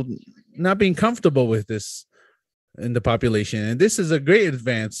people not being comfortable with this in the population. And this is a great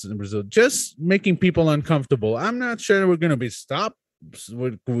advance in Brazil, just making people uncomfortable. I'm not sure we're going to be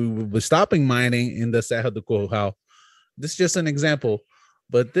stopping mining in the Serra do Curral. This is just an example,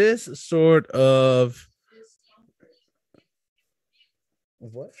 but this sort of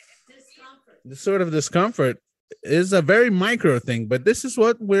discomfort is a very micro thing, but this is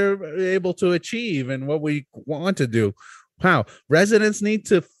what we're able to achieve and what we want to do. Wow, residents need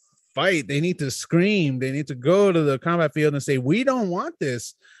to fight, they need to scream, they need to go to the combat field and say, we don't want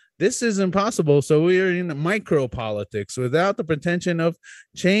this. this is impossible. So we're in micro politics without the pretension of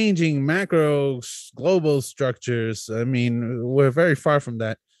changing macro global structures. I mean, we're very far from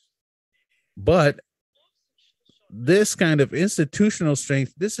that. But this kind of institutional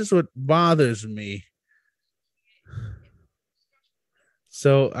strength, this is what bothers me.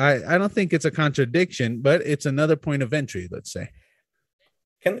 So I don't think it's a contradiction, but it's another point of entry, let's say.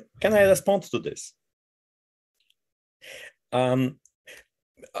 Can I respond to this?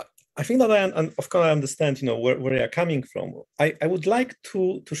 I think that of course, I understand, where you are coming from. I would like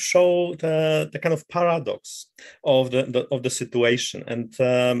to show the kind of paradox of the situation, and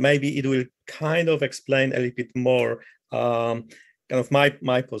maybe it will kind of explain a little bit more kind of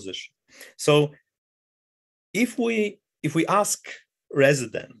my position. So, if we ask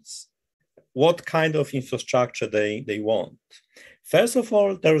residents what kind of infrastructure they want, first of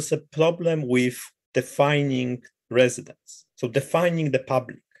all, there is a problem with defining residents, so defining the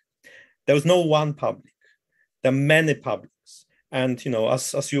public. There is no one public. There are many publics, and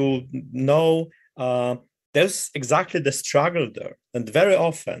as you know, there's exactly the struggle there. And very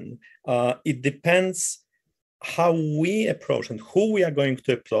often, it depends how we approach and who we are going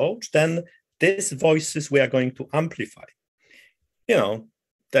to approach. Then these voices we are going to amplify.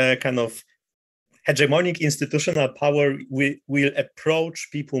 The kind of hegemonic institutional power will approach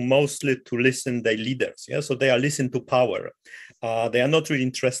people mostly to listen their leaders. Yeah, so they are listening to power. They are not really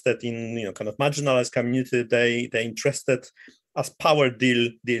interested in kind of marginalized community. They're interested as power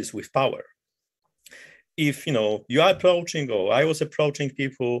deals with power. If you are approaching, or I was approaching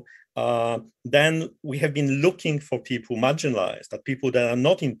people, then we have been looking for people marginalized, that people that are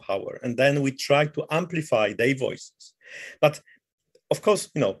not in power, and then we try to amplify their voices. But of course,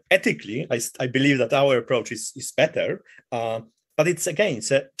 ethically, I believe that our approach is better, but it's again,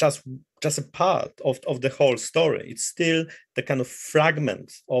 it's just a part of the whole story. It's still the kind of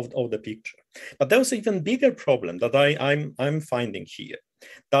fragment of the picture. But there's an even bigger problem that I'm finding here,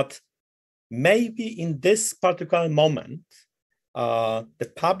 that maybe in this particular moment,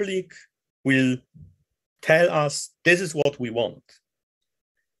 the public will tell us this is what we want.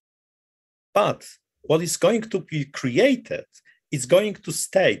 But what is going to be created is going to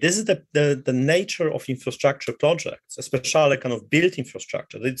stay. This is the nature of infrastructure projects, especially kind of built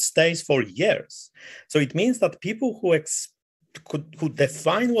infrastructure, that it stays for years. So it means that people who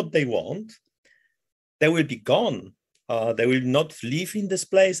define what they want, they will be gone. They will not live in this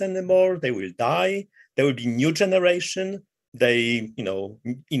place anymore. They will die. There will be new generation.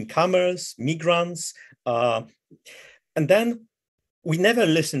 Incomers, migrants, and then we never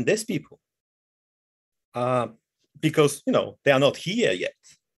listen to these people. Because they are not here yet.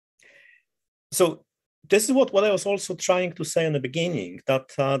 So this is what I was also trying to say in the beginning, that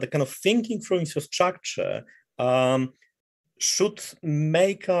the kind of thinking through infrastructure should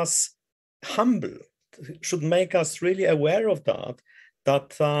make us humble, should make us really aware of that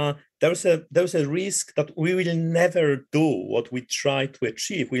there's a risk that we will never do what we try to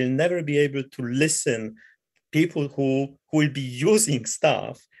achieve. We'll never be able to listen people who will be using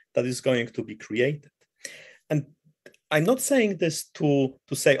stuff that is going to be created. And I'm not saying this to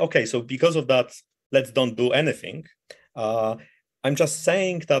say, okay, so because of that, let's don't do anything. I'm just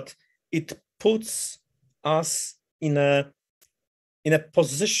saying that it puts us in a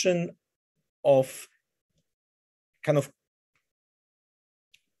position of kind of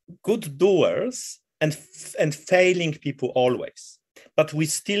good doers and failing people always. But we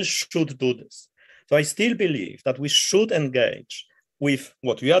still should do this. So I still believe that we should engage with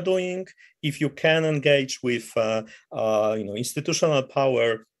what we are doing. If you can engage with institutional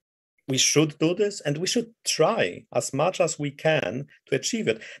power, we should do this, and we should try as much as we can to achieve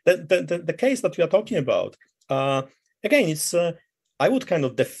it. The case that we are talking about, again, it's I would kind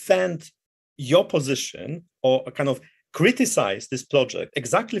of defend your position or kind of criticize this project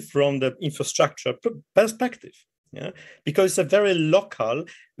exactly from the infrastructure perspective, because it's a very local,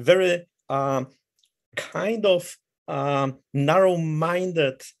 very kind of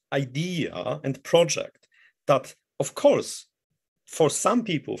narrow-minded idea and project that, of course, for some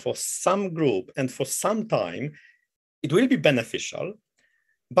people, for some group, and for some time, it will be beneficial,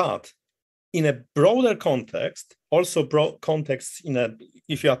 but in a broader context, also broad context,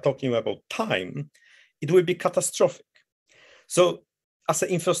 if you are talking about time, it will be catastrophic. So as an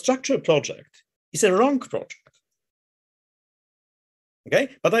infrastructure project, it's a wrong project.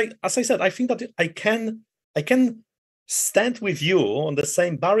 Okay, but as I said, I think that I can stand with you on the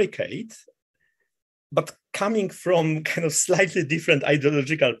same barricade, but coming from kind of slightly different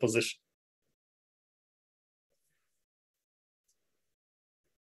ideological position.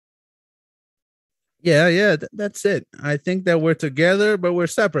 Yeah, that's it. I think that we're together, but we're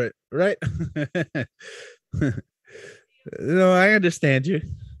separate, right? No, I understand you.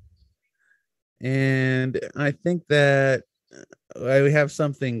 And I think that we have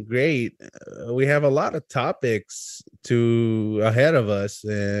something great. We have a lot of topics to ahead of us,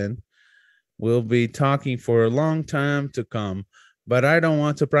 and we'll be talking for a long time to come. But I don't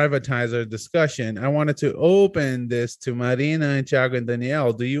want to privatize our discussion. I wanted to open this to Marina and Thiago and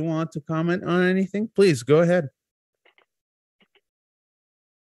Danielle. Do you want to comment on anything? Please go ahead.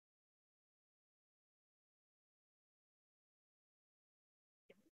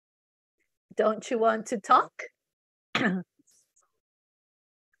 Don't you want to talk?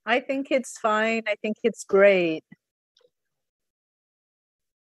 I think it's fine. I think it's great.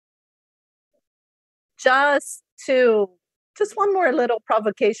 Just one more little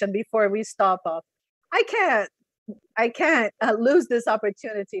provocation before we stop off. I can't lose this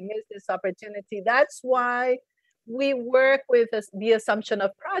opportunity, miss this opportunity. That's why we work with the assumption of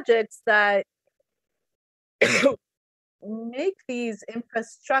projects that make these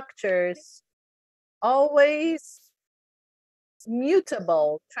infrastructures always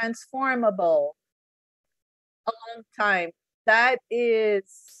mutable, transformable a long time. That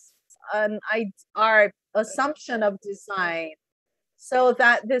is our assumption of design, so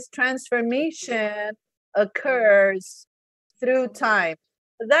that this transformation occurs through time.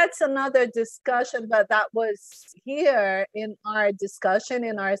 That's another discussion, but that was here in our discussion,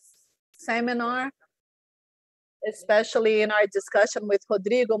 in our seminar, especially in our discussion with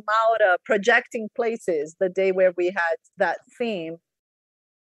Rodrigo Maura, projecting places, the day where we had that theme.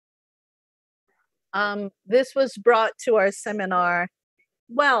 This was brought to our seminar.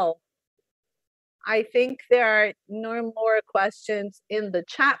 Well, I think there are no more questions in the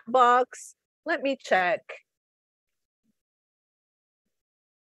chat box. Let me check.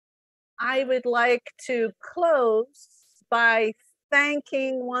 I would like to close by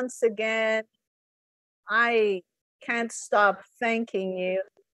thanking once again. I can't stop thanking you.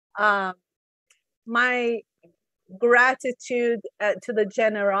 My gratitude to the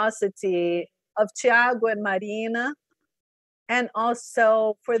generosity of Thiago and Marina, and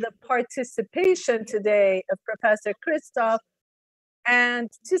also for the participation today of Professor Christoph,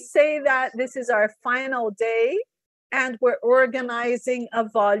 and to say that this is our final day, and we're organizing a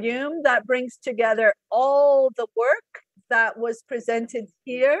volume that brings together all the work that was presented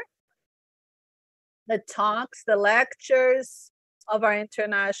here, the talks, the lectures of our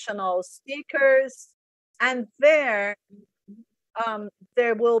international speakers, and there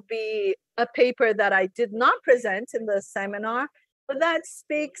will be a paper that I did not present in the seminar, but that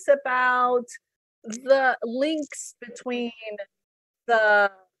speaks about the links between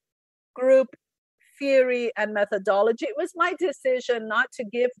the group theory and methodology. It was my decision not to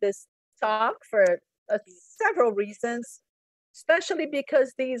give this talk for several reasons, especially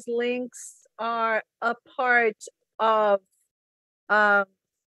because these links are a part of the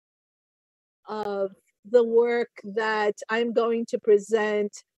work that I'm going to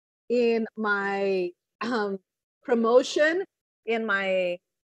present in my promotion in my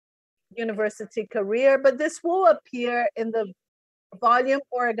university career, but this will appear in the volume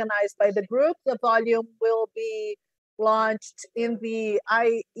organized by the group. The volume will be launched in the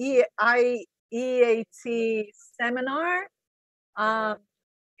IEAT seminar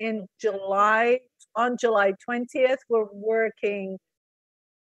in July, on July 20th. We're working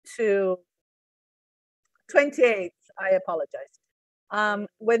to 28th, I apologize,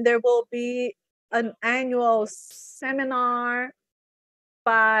 when there will be an annual seminar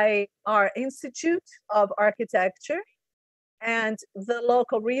by our Institute of Architecture and the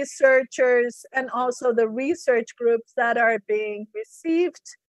local researchers, and also the research groups that are being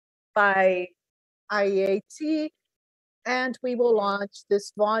received by IEAT, and we will launch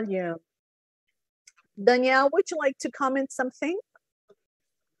this volume. Danielle, would you like to comment something?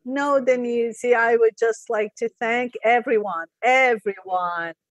 No, Denise, I would just like to thank everyone. I'm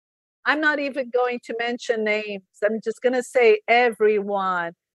not even going to mention names. I'm just going to say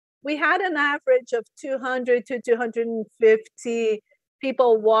everyone. We had an average of 200 to 250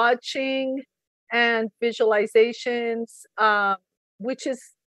 people watching and visualizations, which is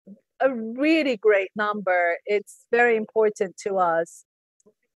a really great number. It's very important to us.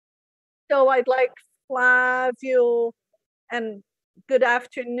 So I'd like Flavio, and good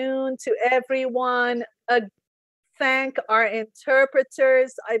afternoon to everyone. Thank our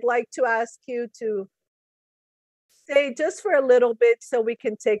interpreters. I'd like to ask you to stay just for a little bit so we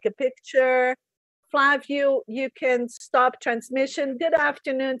can take a picture. Flavio, you can stop transmission. Good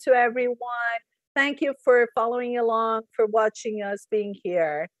afternoon to everyone. Thank you for following along, for watching us being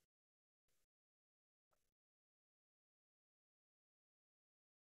here.